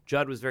 And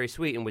Judd was very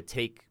sweet and would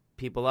take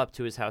people up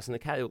to his house in the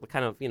kind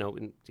of,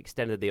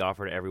 extended the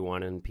offer to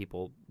everyone, and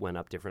people went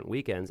up different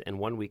weekends. And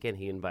one weekend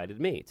he invited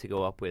me to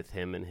go up with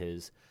him and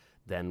his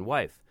then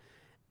wife.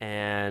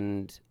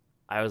 And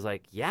I was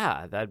like,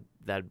 yeah,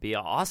 that'd be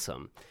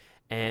awesome.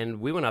 And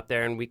we went up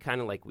there and we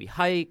kind of we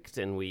hiked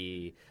and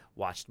we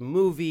watched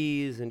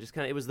movies and just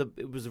kind of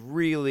it was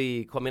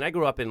really cool. I mean, I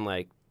grew up in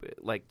like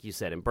you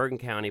said, in Bergen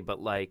County, but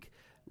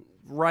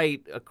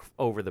right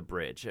over the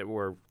bridge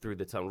or through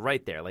the tunnel,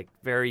 right there,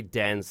 very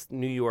dense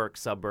New York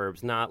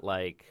suburbs, not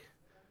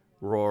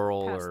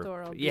rural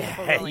Pastoral, or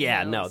beautiful yeah, rolling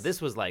yeah. No, hills.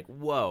 this was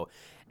whoa,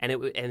 and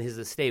and his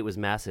estate was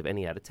massive, and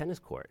he had a tennis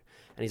court.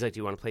 And he's like, "Do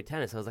you want to play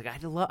tennis?" I was like,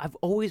 "I've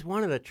always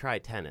wanted to try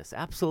tennis.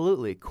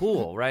 Absolutely,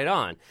 cool, right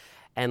on."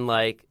 And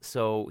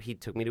so he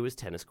took me to his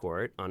tennis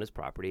court on his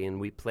property, and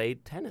we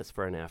played tennis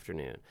for an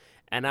afternoon,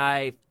 and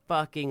I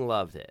fucking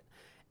loved it.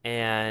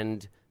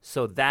 And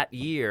so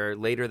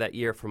later that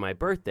year for my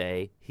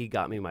birthday, he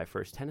got me my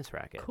first tennis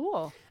racket.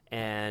 Cool.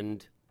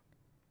 And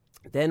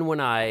then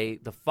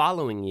the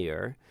following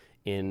year,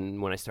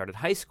 when I started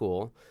high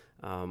school,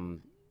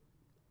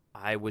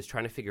 I was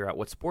trying to figure out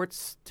what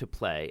sports to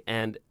play.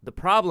 And the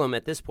problem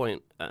at this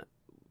point,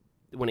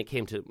 when it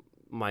came to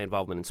my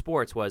involvement in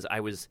sports, was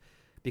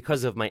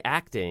because of my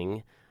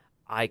acting,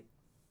 I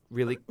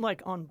really,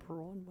 On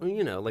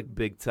Broadway.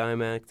 big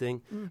time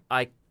acting,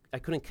 I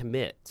couldn't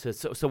commit to.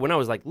 So when I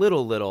was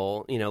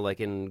little,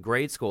 in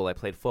grade school, I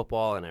played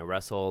football and I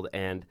wrestled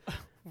and.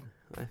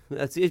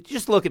 That's it.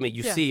 Just look at me.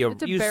 You Yeah, see a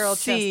it's a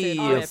barrel-chested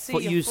you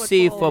rip.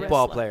 see a football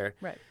football wrestler. player.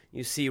 Right.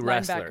 You see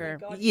wrestler.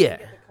 Linebacker. Yeah.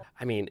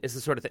 I mean, it's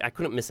the sort of thing I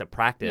couldn't miss a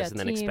practice Yeah, and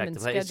then team expect and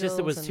to play. It's just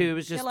it was schedules too. and- It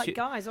was just too.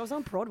 guys, I was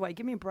on Broadway.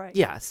 Give me a break.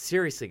 Yeah,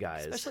 seriously,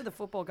 guys. Especially the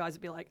football guys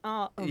would be like,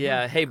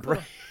 Yeah. Hey,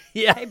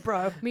 yeah. hey,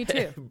 bro. Me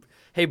too.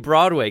 Hey,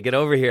 Broadway, get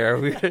over here.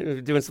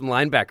 We're doing some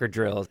linebacker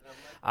drills.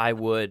 I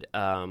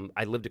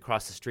lived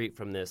across the street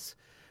from this.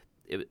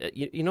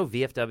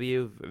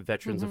 VFW,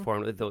 Veterans of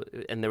Foreign,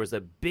 and there was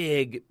a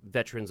big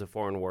Veterans of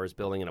Foreign Wars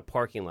building in a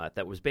parking lot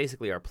that was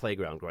basically our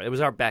playground. It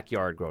was our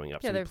backyard growing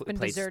up. Yeah, so we they've been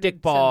played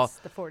deserted stickball. since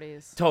the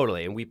 40s.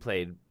 Totally, and we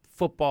played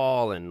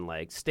football and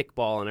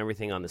stickball and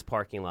everything on this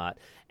parking lot.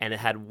 And it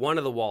had one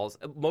of the walls.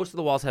 Most of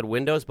the walls had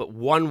windows, but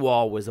one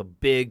wall was a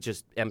big,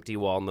 just empty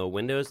wall, no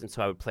windows. And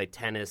so I would play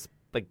tennis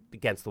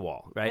against the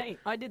wall. Right. Hey,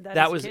 I did that.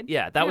 That as was a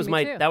kid. that me was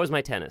too.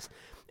 my tennis.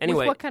 Anyway,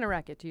 With what kind of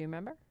racket? Do you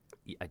remember?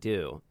 I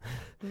do.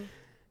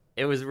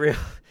 It was real.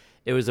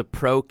 It was a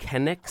Pro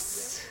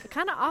Kenix.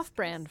 Kind of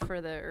off-brand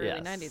for the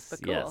early 90s,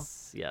 but cool.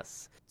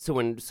 Yes. So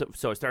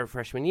I started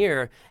freshman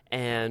year,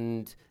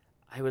 and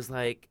I was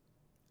like,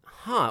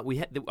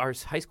 our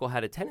high school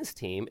had a tennis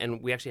team,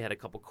 and we actually had a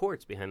couple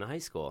courts behind the high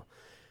school.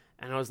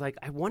 And I was like,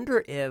 I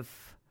wonder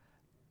if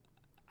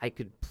I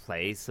could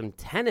play some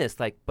tennis,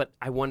 but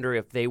I wonder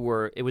if it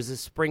was a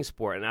spring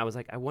sport. And I was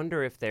like, I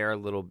wonder if they're a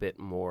little bit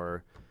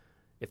more,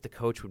 if the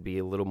coach would be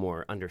a little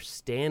more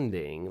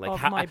understanding. Of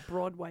my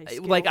Broadway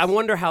skills. I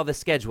wonder how the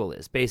schedule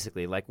is,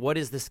 basically. Like, what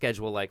is the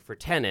schedule like for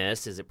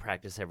tennis? Is it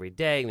practice every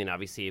day? I mean,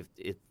 obviously,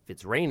 if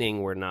it's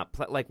raining, we're not,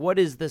 what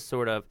is this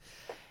sort of,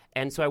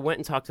 and so I went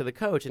and talked to the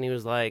coach, and he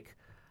was like,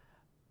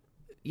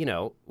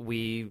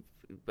 we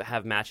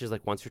have matches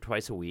like once or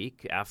twice a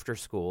week after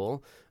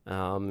school,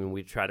 and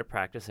we try to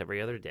practice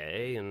every other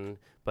day.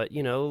 But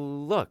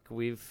look,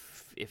 we'll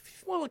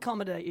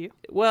accommodate you.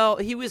 Well,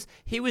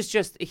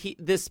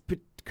 this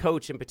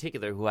coach in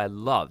particular, who I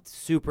loved,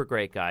 super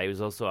great guy. He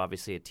was also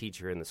obviously a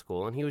teacher in the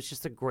school, and he was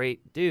just a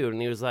great dude.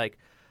 And he was like,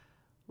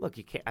 look,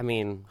 you can't. I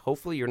mean,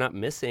 hopefully you're not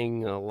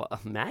missing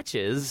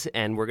matches,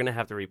 and we're going to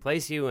have to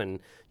replace you, and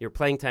your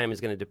playing time is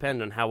going to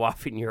depend on how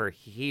often you're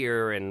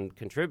here and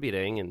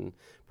contributing and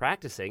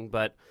practicing.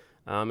 But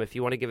if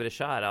you want to give it a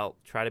shot, I'll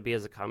try to be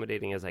as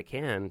accommodating as I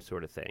can,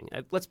 sort of thing.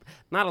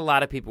 Not a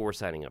lot of people were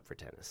signing up for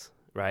tennis,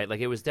 right?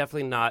 Like, it was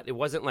definitely not. It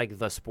wasn't like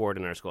the sport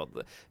in our school.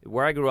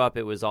 Where I grew up,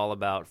 it was all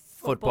about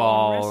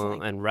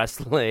football and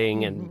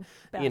wrestling and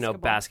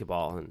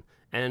basketball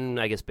and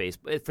I guess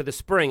baseball. For the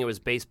spring, it was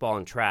baseball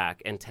and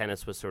track, and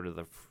tennis was sort of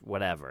the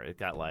whatever. It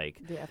got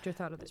like the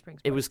afterthought of the spring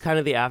sport. It was kind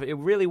of the after. It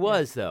really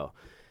was, though.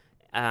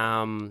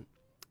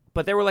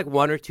 But there were like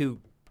one or two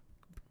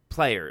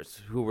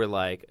players who were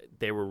like,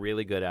 they were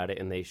really good at it,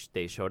 and they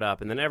showed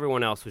up, and then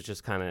everyone else was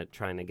just kind of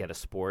trying to get a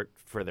sport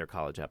for their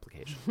college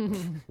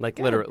application, like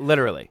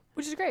literally.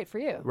 Which is great for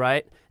you,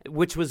 right?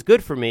 Which was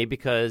good for me,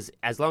 because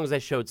as long as I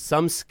showed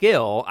some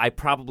skill, I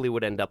probably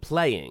would end up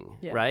playing,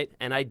 right?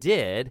 And I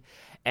did.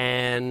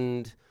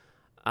 And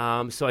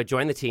so I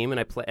joined the team, and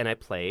I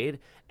played,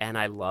 and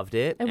I loved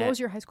it. And what was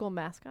your high school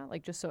mascot?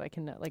 Like, just so I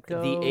can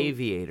go. The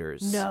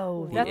Aviators.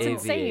 No, that's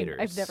insane.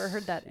 I've never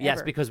heard that. Yes,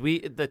 ever. because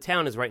the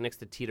town is right next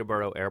to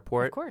Teterboro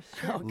Airport. Of course,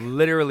 sure.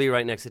 Literally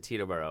right next to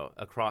Teterboro,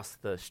 across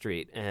the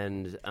street,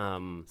 and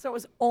so it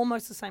was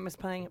almost the same as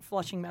playing at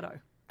Flushing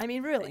Meadow. I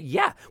mean, really?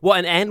 Yeah.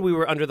 Well, and we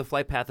were under the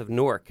flight path of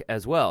Newark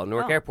as well,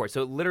 Newark Airport.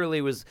 So it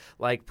literally was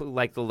like the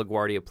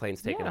LaGuardia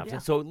planes taking off. Yeah.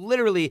 So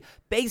literally,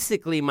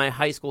 basically, my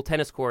high school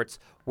tennis courts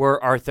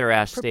were Arthur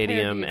Ashe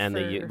Stadium and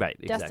right,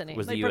 exactly, destiny.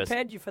 was they the US.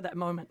 Prepared you for that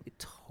moment.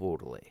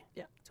 Totally.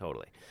 Yeah.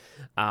 Totally.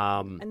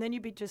 And then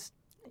you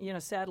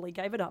sadly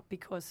gave it up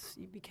because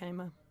you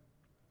became a,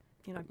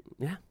 big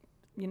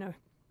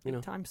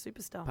time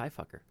superstar. Pie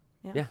fucker.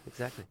 Yeah,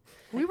 exactly.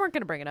 We weren't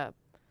going to bring it up.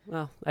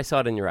 Well, I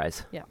saw it in your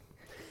eyes. Yeah.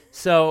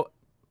 So,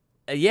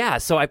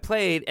 so I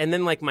played, and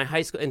then like my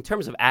high school, in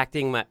terms of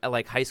acting, my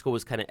high school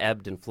was kind of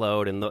ebbed and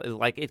flowed, and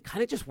it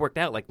kind of just worked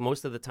out. Like,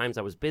 most of the times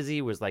I was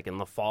busy was like in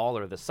the fall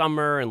or the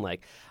summer, and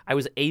like I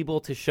was able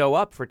to show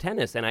up for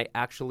tennis, and I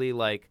actually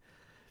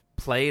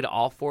played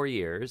all 4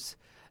 years.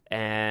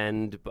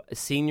 And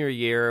senior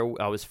year,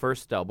 I was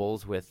first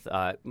doubles with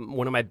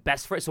one of my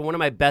best friends. So one of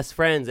my best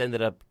friends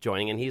ended up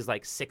joining, and he's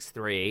like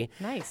 6'3".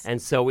 Nice. And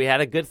so we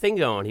had a good thing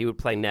going. He would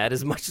play net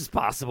as much as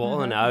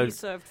possible, and I was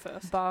served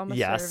first. Bomb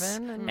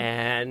serving.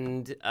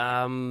 And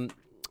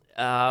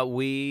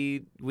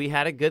we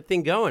had a good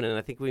thing going, and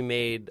I think we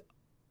made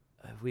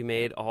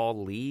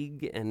all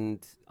league, and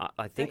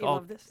I think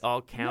all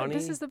county. No,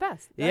 this is the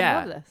best. Yeah.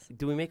 I love this.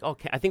 Do we make all?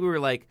 I think we were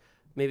like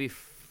maybe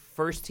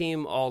first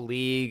team all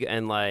league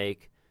and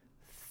like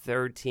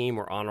third team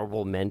or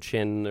honorable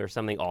mention or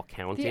something all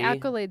county. The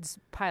accolades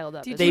piled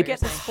up. Did They you get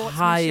the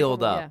sportsmanship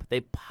award? up. Yeah.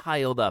 They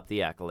piled up the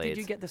accolades. Did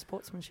you get the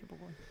sportsmanship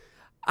award?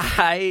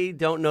 I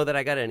don't know that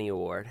I got any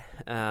award,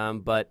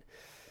 but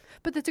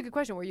that's a good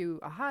question. Were you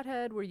a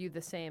hothead? Were you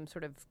the same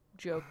sort of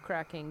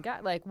joke-cracking guy?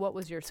 Like, what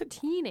was your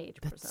teenage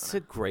persona? That's a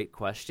great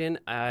question.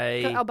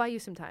 I'll buy you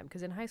some time,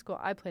 because in high school,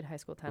 I played high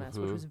school tennis,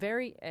 which was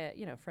very,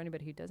 for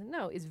anybody who doesn't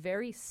know, is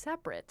very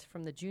separate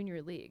from the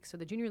junior league. So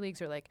the junior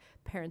leagues are like,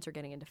 parents are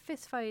getting into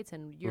fist fights,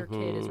 and your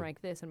kid is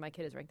ranked this, and my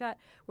kid is ranked that.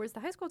 Whereas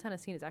the high school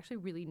tennis scene is actually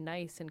really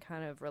nice and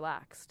kind of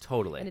relaxed.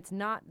 Totally. And it's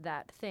not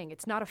that thing.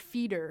 It's not a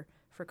feeder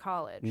for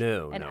college.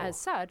 No. As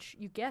such,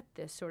 you get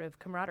this sort of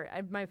camaraderie.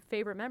 My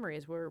favorite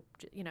memories were,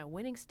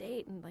 winning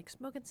state and like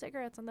smoking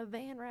cigarettes on the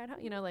van ride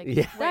home,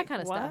 that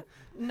kind of stuff.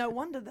 No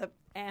wonder the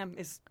AM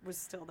was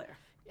still there.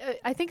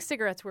 I think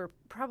cigarettes were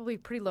probably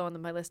pretty low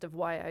on my list of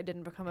why I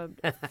didn't become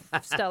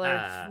a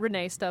stellar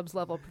Renee Stubbs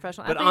level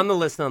professional. But on the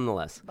list,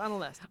 nonetheless. On the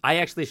list. I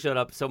actually showed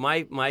up. So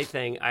my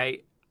thing, I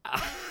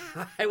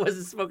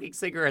wasn't smoking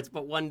cigarettes,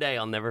 but one day,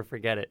 I'll never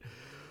forget it.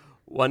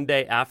 One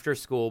day after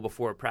school,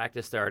 before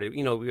practice started,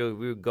 we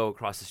would go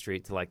across the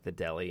street to like the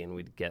deli, and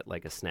we'd get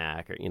like a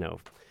snack or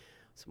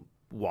some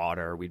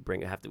water. We'd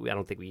bring. I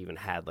don't think we even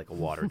had like a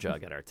water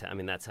jug at our I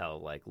mean, that's how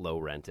like low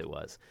rent it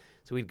was.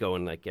 So we'd go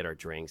and like get our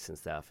drinks and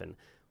stuff. And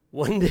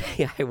one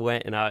day I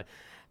went and I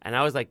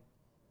was like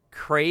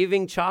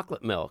craving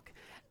chocolate milk,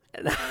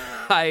 and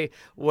I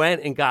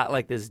went and got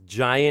like this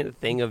giant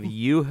thing of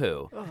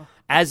Yoo-Hoo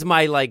as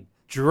my like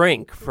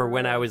drink for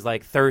when I was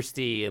like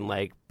thirsty and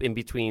like in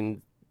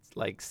between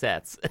like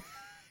sets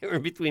or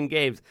in between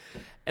games.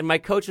 And my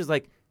coach was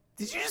like,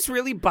 "Did you just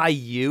really buy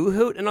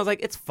Yoo-Hoot?" And I was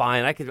like, "It's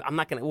fine. I'm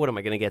not gonna. What am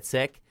I gonna get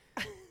sick?"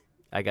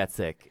 I got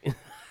sick.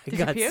 Did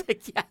you puke?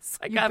 Sick. Yes,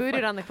 I You got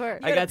booted on the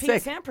court. I got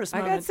sick. Sampras I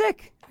got moment.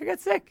 sick. I got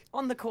sick.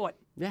 On the court.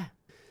 Yeah.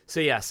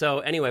 So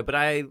anyway, but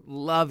I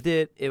loved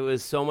it. It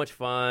was so much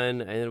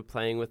fun. I ended up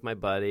playing with my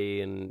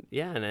buddy, and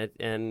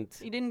and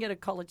You didn't get a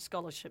college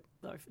scholarship,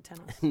 though, for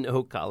tennis.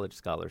 no college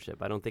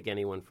scholarship. I don't think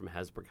anyone from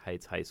Hasbrook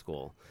Heights High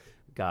School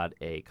got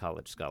a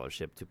college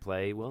scholarship to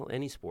play, well,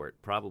 any sport,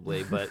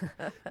 probably, but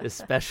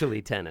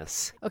especially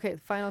tennis. Okay,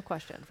 final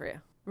question for you.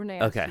 Renee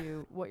asked Okay.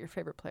 you what your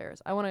favorite player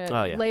is. I want to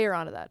Oh, yeah. layer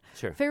onto that.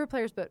 Sure. Favorite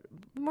players, but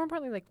more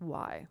importantly, like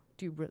why?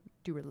 Do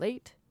you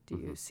relate? Do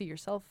you see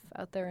yourself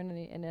out there in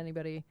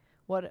anybody?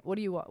 What are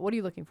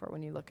you looking for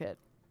when you look at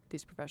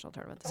these professional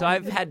tournaments? So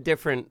I've had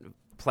different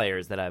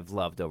players that I've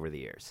loved over the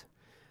years.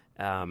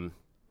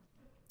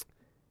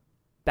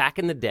 Back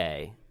in the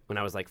day, when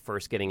I was like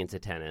first getting into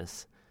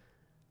tennis,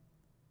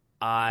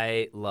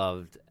 I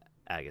loved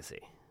Agassi.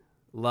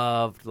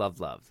 Loved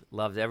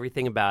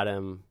everything about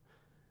him.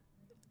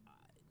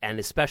 And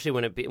especially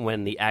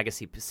when the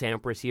Agassi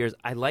Sampras years,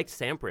 I liked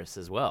Sampras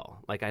as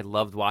well. Like I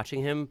loved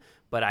watching him,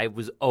 but I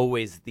was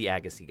always the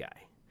Agassi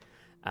guy.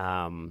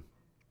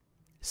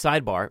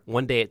 Sidebar: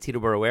 one day at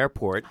Teterboro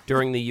Airport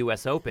during the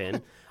U.S.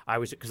 Open,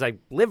 because I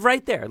live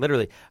right there.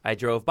 Literally, I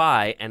drove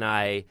by and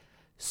I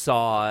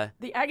saw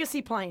The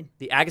Agassi plane.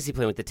 the Agassi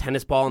plane with the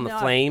tennis ball and the No.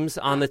 flames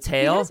on the He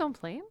had tail. his own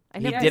plane? I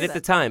He never did knew at the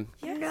that. time,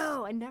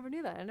 No, I never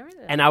knew that. I never knew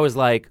that. and I was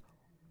like,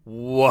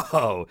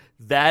 "Whoa,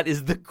 that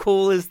is the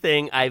coolest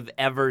thing I've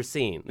ever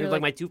seen." It You're was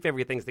like like- my two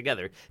favorite things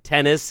together: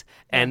 tennis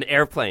and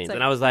airplanes. It's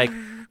And like- I was like,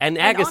 and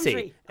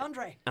Agassi.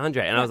 Andre.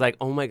 Andre, and I was like,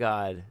 "Oh my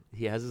God,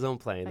 he has his own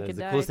plane. I That's could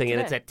the die coolest thing." And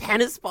it's today. a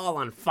tennis ball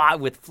on fire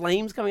with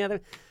flames coming out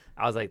of it.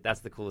 I was like, "That's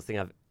the coolest thing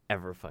I've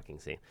ever fucking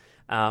seen."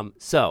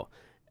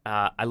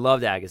 I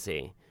loved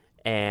Agassi,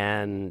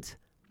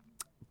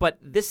 but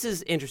this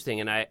is interesting,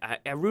 and I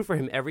root for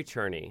him every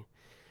tourney.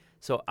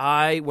 So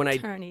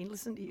Turney,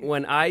 listen to you.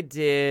 when I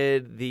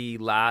did the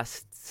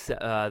last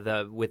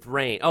with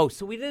Rain. Oh,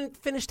 so we didn't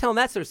finish telling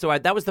that story. So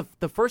that was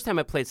the first time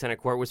I played center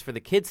court was for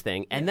the kids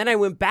thing, and then I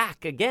went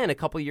back again a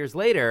couple years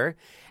later,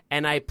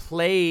 and I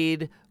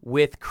played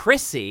with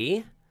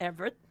Chrissy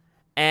Everett.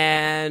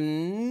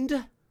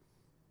 and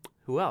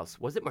who else?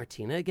 Was it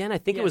Martina again? I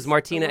think it was Yes,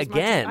 Martina it was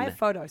again. I have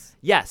photos.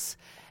 Yes,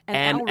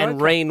 And Al and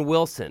Roker. Rain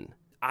Wilson.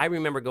 I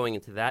remember going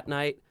into that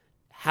night,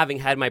 having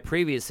had my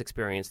previous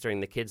experience during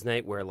the kids'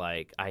 night, where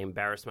like I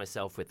embarrassed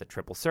myself with the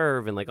triple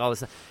serve and like all this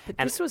stuff. But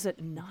And this was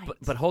at night.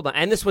 But hold on,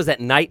 and this was at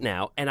night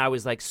now, and I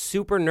was like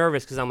super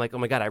nervous because I'm like, oh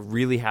my God, I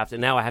really have to.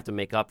 Now I have to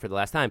make up for the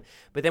last time.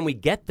 But then we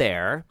get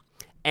there,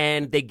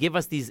 and they give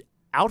us these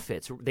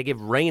outfits. They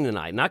give Rain and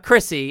I, not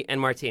Chrissy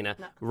and Martina,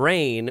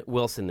 Rain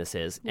Wilson, this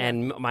is,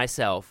 and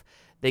myself.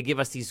 They give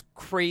us these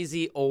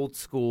crazy old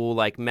school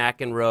like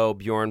McEnroe,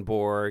 Bjorn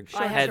Borg,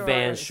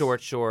 headbands,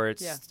 shorts,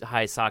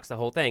 high socks, the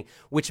whole thing,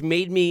 which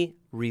made me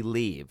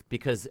relieved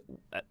because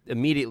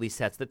immediately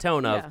sets the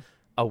tone of,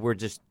 oh, we're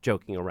just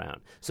joking around.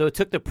 So it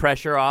took the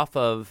pressure off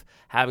of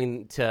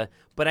having to.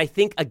 But I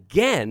think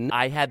again,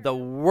 I had the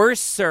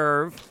worst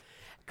serve.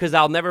 Because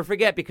I'll never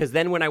forget, because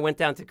then when I went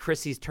down to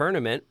Chrissy's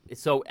tournament,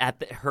 so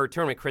at her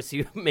tournament,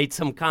 Chrissy made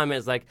some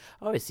comments like,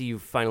 oh, I see you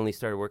finally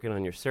started working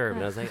on your serve.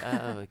 And I was like,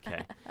 oh,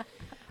 okay.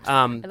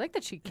 I like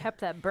that she kept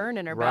that burn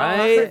in her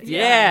Right? belly.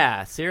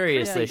 Yeah,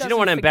 seriously. Yeah, She didn't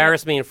want to doesn't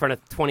embarrass me in front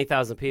of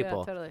 20,000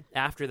 people. totally.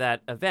 After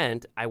that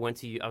event, I went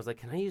to, I was like,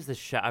 can I use the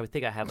shower? I would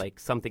think I had like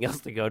something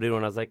else to go to.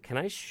 And I was like, can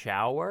I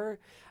shower?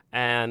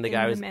 And the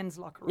guy was, the men's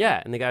locker room.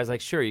 yeah. And the guy was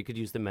like, sure, you could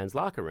use the men's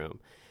locker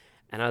room.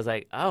 And I was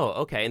like, oh,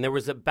 okay. And there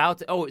was so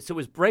it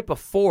was right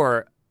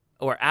before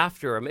or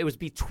after, it was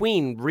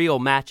between real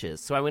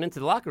matches. So I went into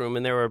the locker room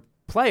and there were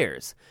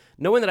players.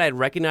 No one that I had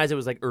recognized, it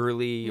was like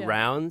early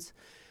rounds.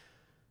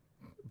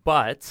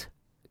 But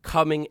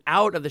coming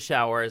out of the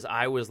shower as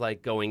I was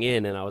like going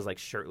in and I was like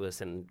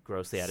shirtless and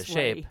grossly out of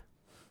shape You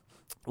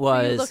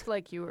was looked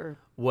like you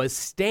were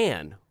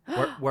Stan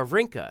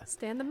Wawrinka.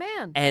 Stan the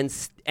man.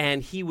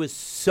 And he was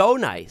so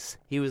nice.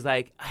 He was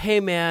like, hey,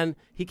 man,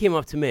 he came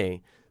up to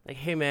me. Like,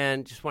 hey,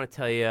 man, just want to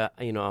tell you,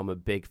 I'm a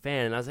big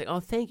fan. And I was like, oh,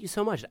 thank you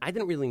so much. I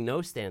didn't really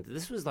know Stan.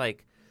 This was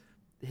like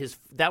it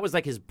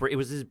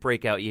was his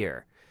breakout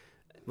year,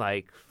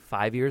 like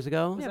 5 years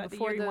ago. Was Yeah, that the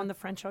before year you the- won the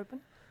French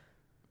Open?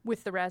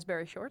 With the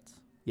raspberry shorts?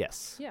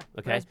 Yes. Yeah.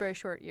 Okay. Raspberry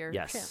short year.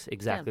 Yes, champ.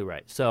 exactly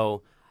right.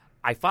 So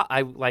I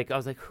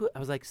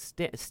was like,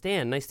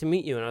 Stan, nice to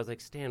meet you. And I was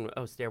like, Stan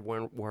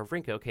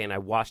Wawrinka. Okay. And I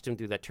watched him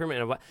do that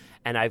tournament.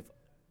 And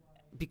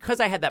because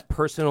I had that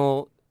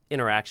personal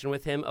interaction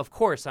with him, of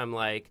course, I'm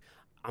like,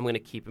 I'm going to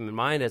keep him in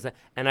mind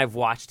and I've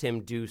watched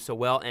him do so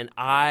well. And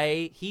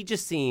he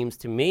just seems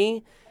to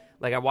me,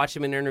 like I watched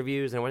him in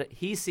interviews and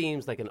he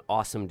seems like an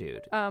awesome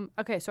dude.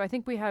 Okay, so I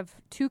think we have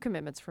two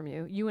commitments from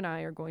you. You and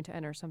I are going to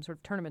enter some sort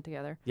of tournament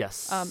together.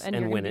 Yes. and and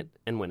you're win gonna it.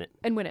 And win it.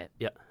 And win it.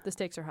 Yeah. The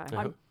stakes are high.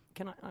 Uh-huh.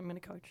 I'm going to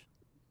coach.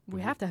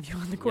 We have to have you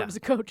on the court as a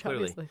coach,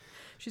 clearly. obviously.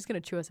 She's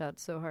going to chew us out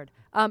so hard.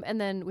 And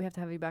then we have to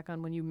have you back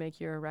on when you make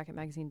your Racket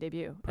Magazine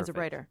debut as a Perfect.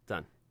 writer.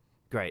 Done.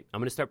 Great. I'm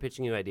going to start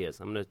pitching you ideas.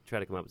 I'm going to try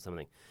to come up with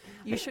something.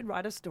 You should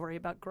write a story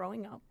about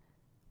growing up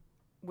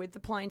with the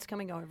planes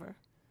coming over,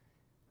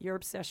 your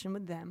obsession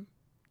with them,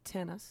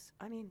 tennis.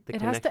 I mean, The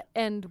It has to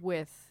end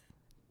with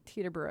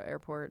Teterboro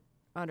Airport,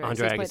 Andre Agassi's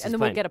plane, Agassi's and then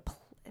plane. we'll get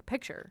a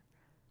picture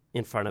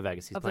in front of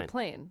Agassi's of plane. the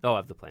plane Oh,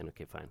 of the plane.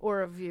 Okay, fine.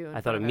 or of you.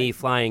 I thought of me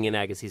flying in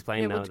Agassi's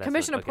plane. Yeah, No, we'll that's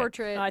commission not, a okay.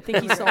 portrait. I think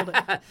he sold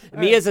it.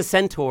 Me as a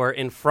centaur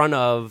in front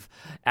of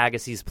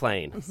Agassi's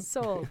plane.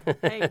 Sold.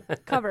 Hey,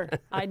 Cover.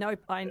 I know.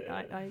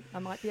 I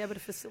might be able to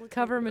facilitate.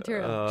 Cover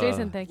material.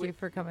 Jason, thank you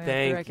for coming on the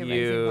Thank Racket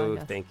Magazine you.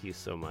 podcast. Thank you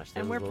so much.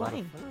 And That we're was a lot of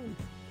playing. fun.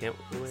 Can't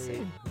wait.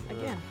 Soon.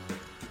 Again.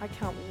 I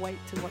can't wait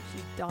to watch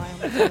you die on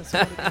the tennis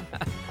court again.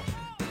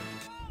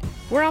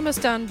 We're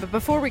almost done, but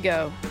before we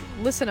go,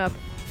 listen up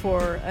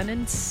for an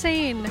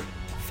insane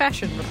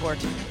fashion report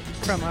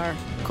from our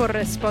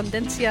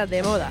correspondencia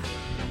de moda,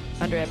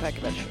 Andrea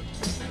Pekovic.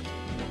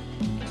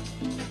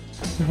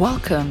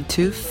 Welcome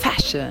to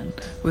Fashion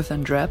with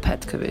Andrea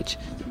Petkovic.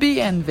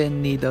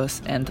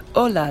 Bienvenidos and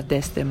hola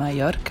desde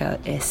Mallorca,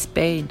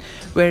 Spain,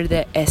 where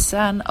the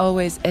sun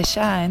always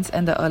shines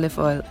and the olive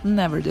oil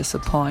never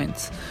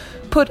disappoints.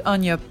 Put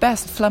on your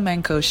best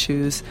flamenco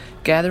shoes,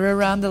 gather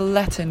around the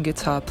Latin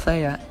guitar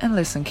player and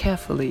listen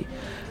carefully.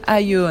 Are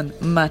you un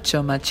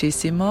macho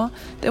machissimo?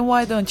 Then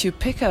why don't you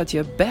pick out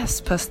your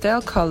best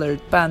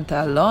pastel-colored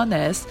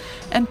pantalones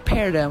and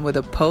pair them with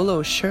a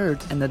polo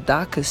shirt and the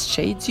darkest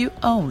shades you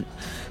own?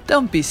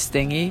 Don't be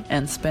stingy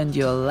and spend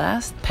your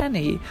last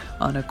penny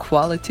on a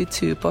quality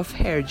tube of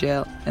hair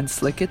gel and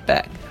slick it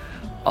back,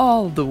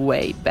 all the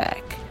way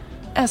back.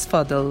 As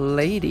for the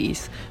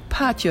ladies,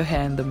 part your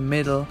hair in the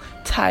middle,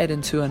 tie it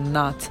into a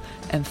knot,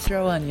 and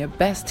throw on your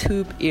best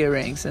hoop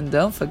earrings. And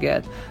don't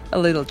forget, a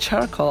little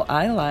charcoal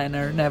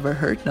eyeliner never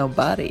hurt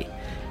nobody.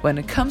 When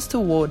it comes to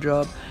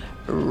wardrobe,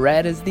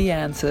 red is the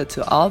answer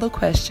to all the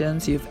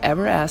questions you've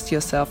ever asked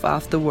yourself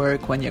after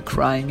work when you're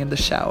crying in the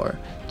shower.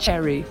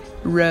 Cherry,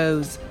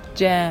 rose,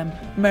 jam,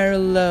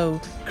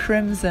 merlot,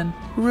 crimson,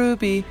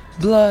 ruby,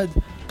 blood,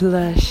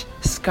 blush,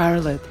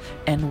 scarlet,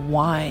 and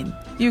wine.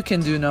 You can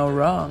do no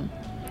wrong.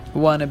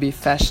 Wanna be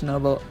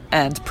fashionable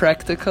and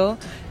practical?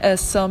 A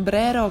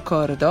sombrero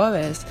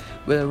cordobés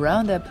will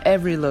round up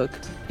every look,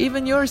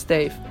 even yours,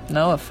 Dave,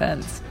 no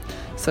offense.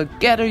 So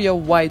gather your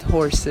white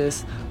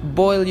horses,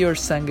 boil your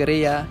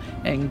sangria,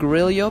 and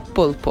grill your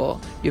pulpo.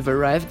 You've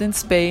arrived in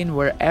Spain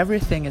where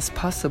everything is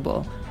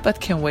possible, but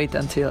can wait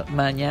until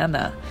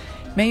mañana.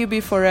 May you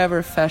be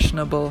forever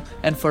fashionable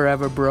and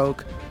forever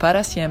broke.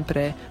 Para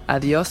siempre.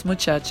 Adiós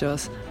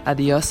muchachos.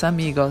 Adiós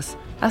amigos.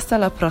 Hasta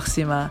la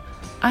próxima.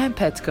 I'm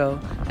Petko,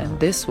 and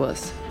this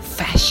was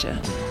Fashion.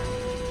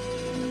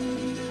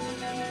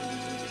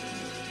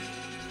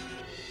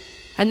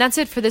 And that's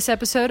it for this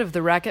episode of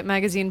the Racket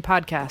Magazine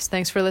podcast.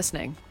 Thanks for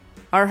listening.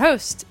 Our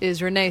host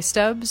is Renee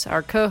Stubbs.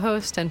 Our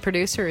co-host and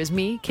producer is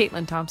me,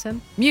 Caitlin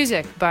Thompson.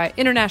 Music by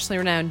internationally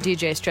renowned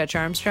DJ Stretch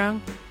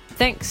Armstrong.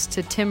 Thanks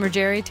to Tim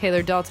Ruggieri,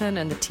 Taylor Dalton,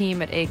 and the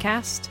team at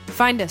Acast.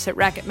 Find us at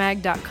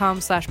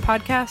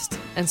racketmag.com/podcast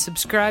and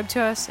subscribe to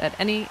us at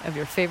any of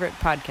your favorite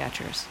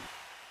podcatchers.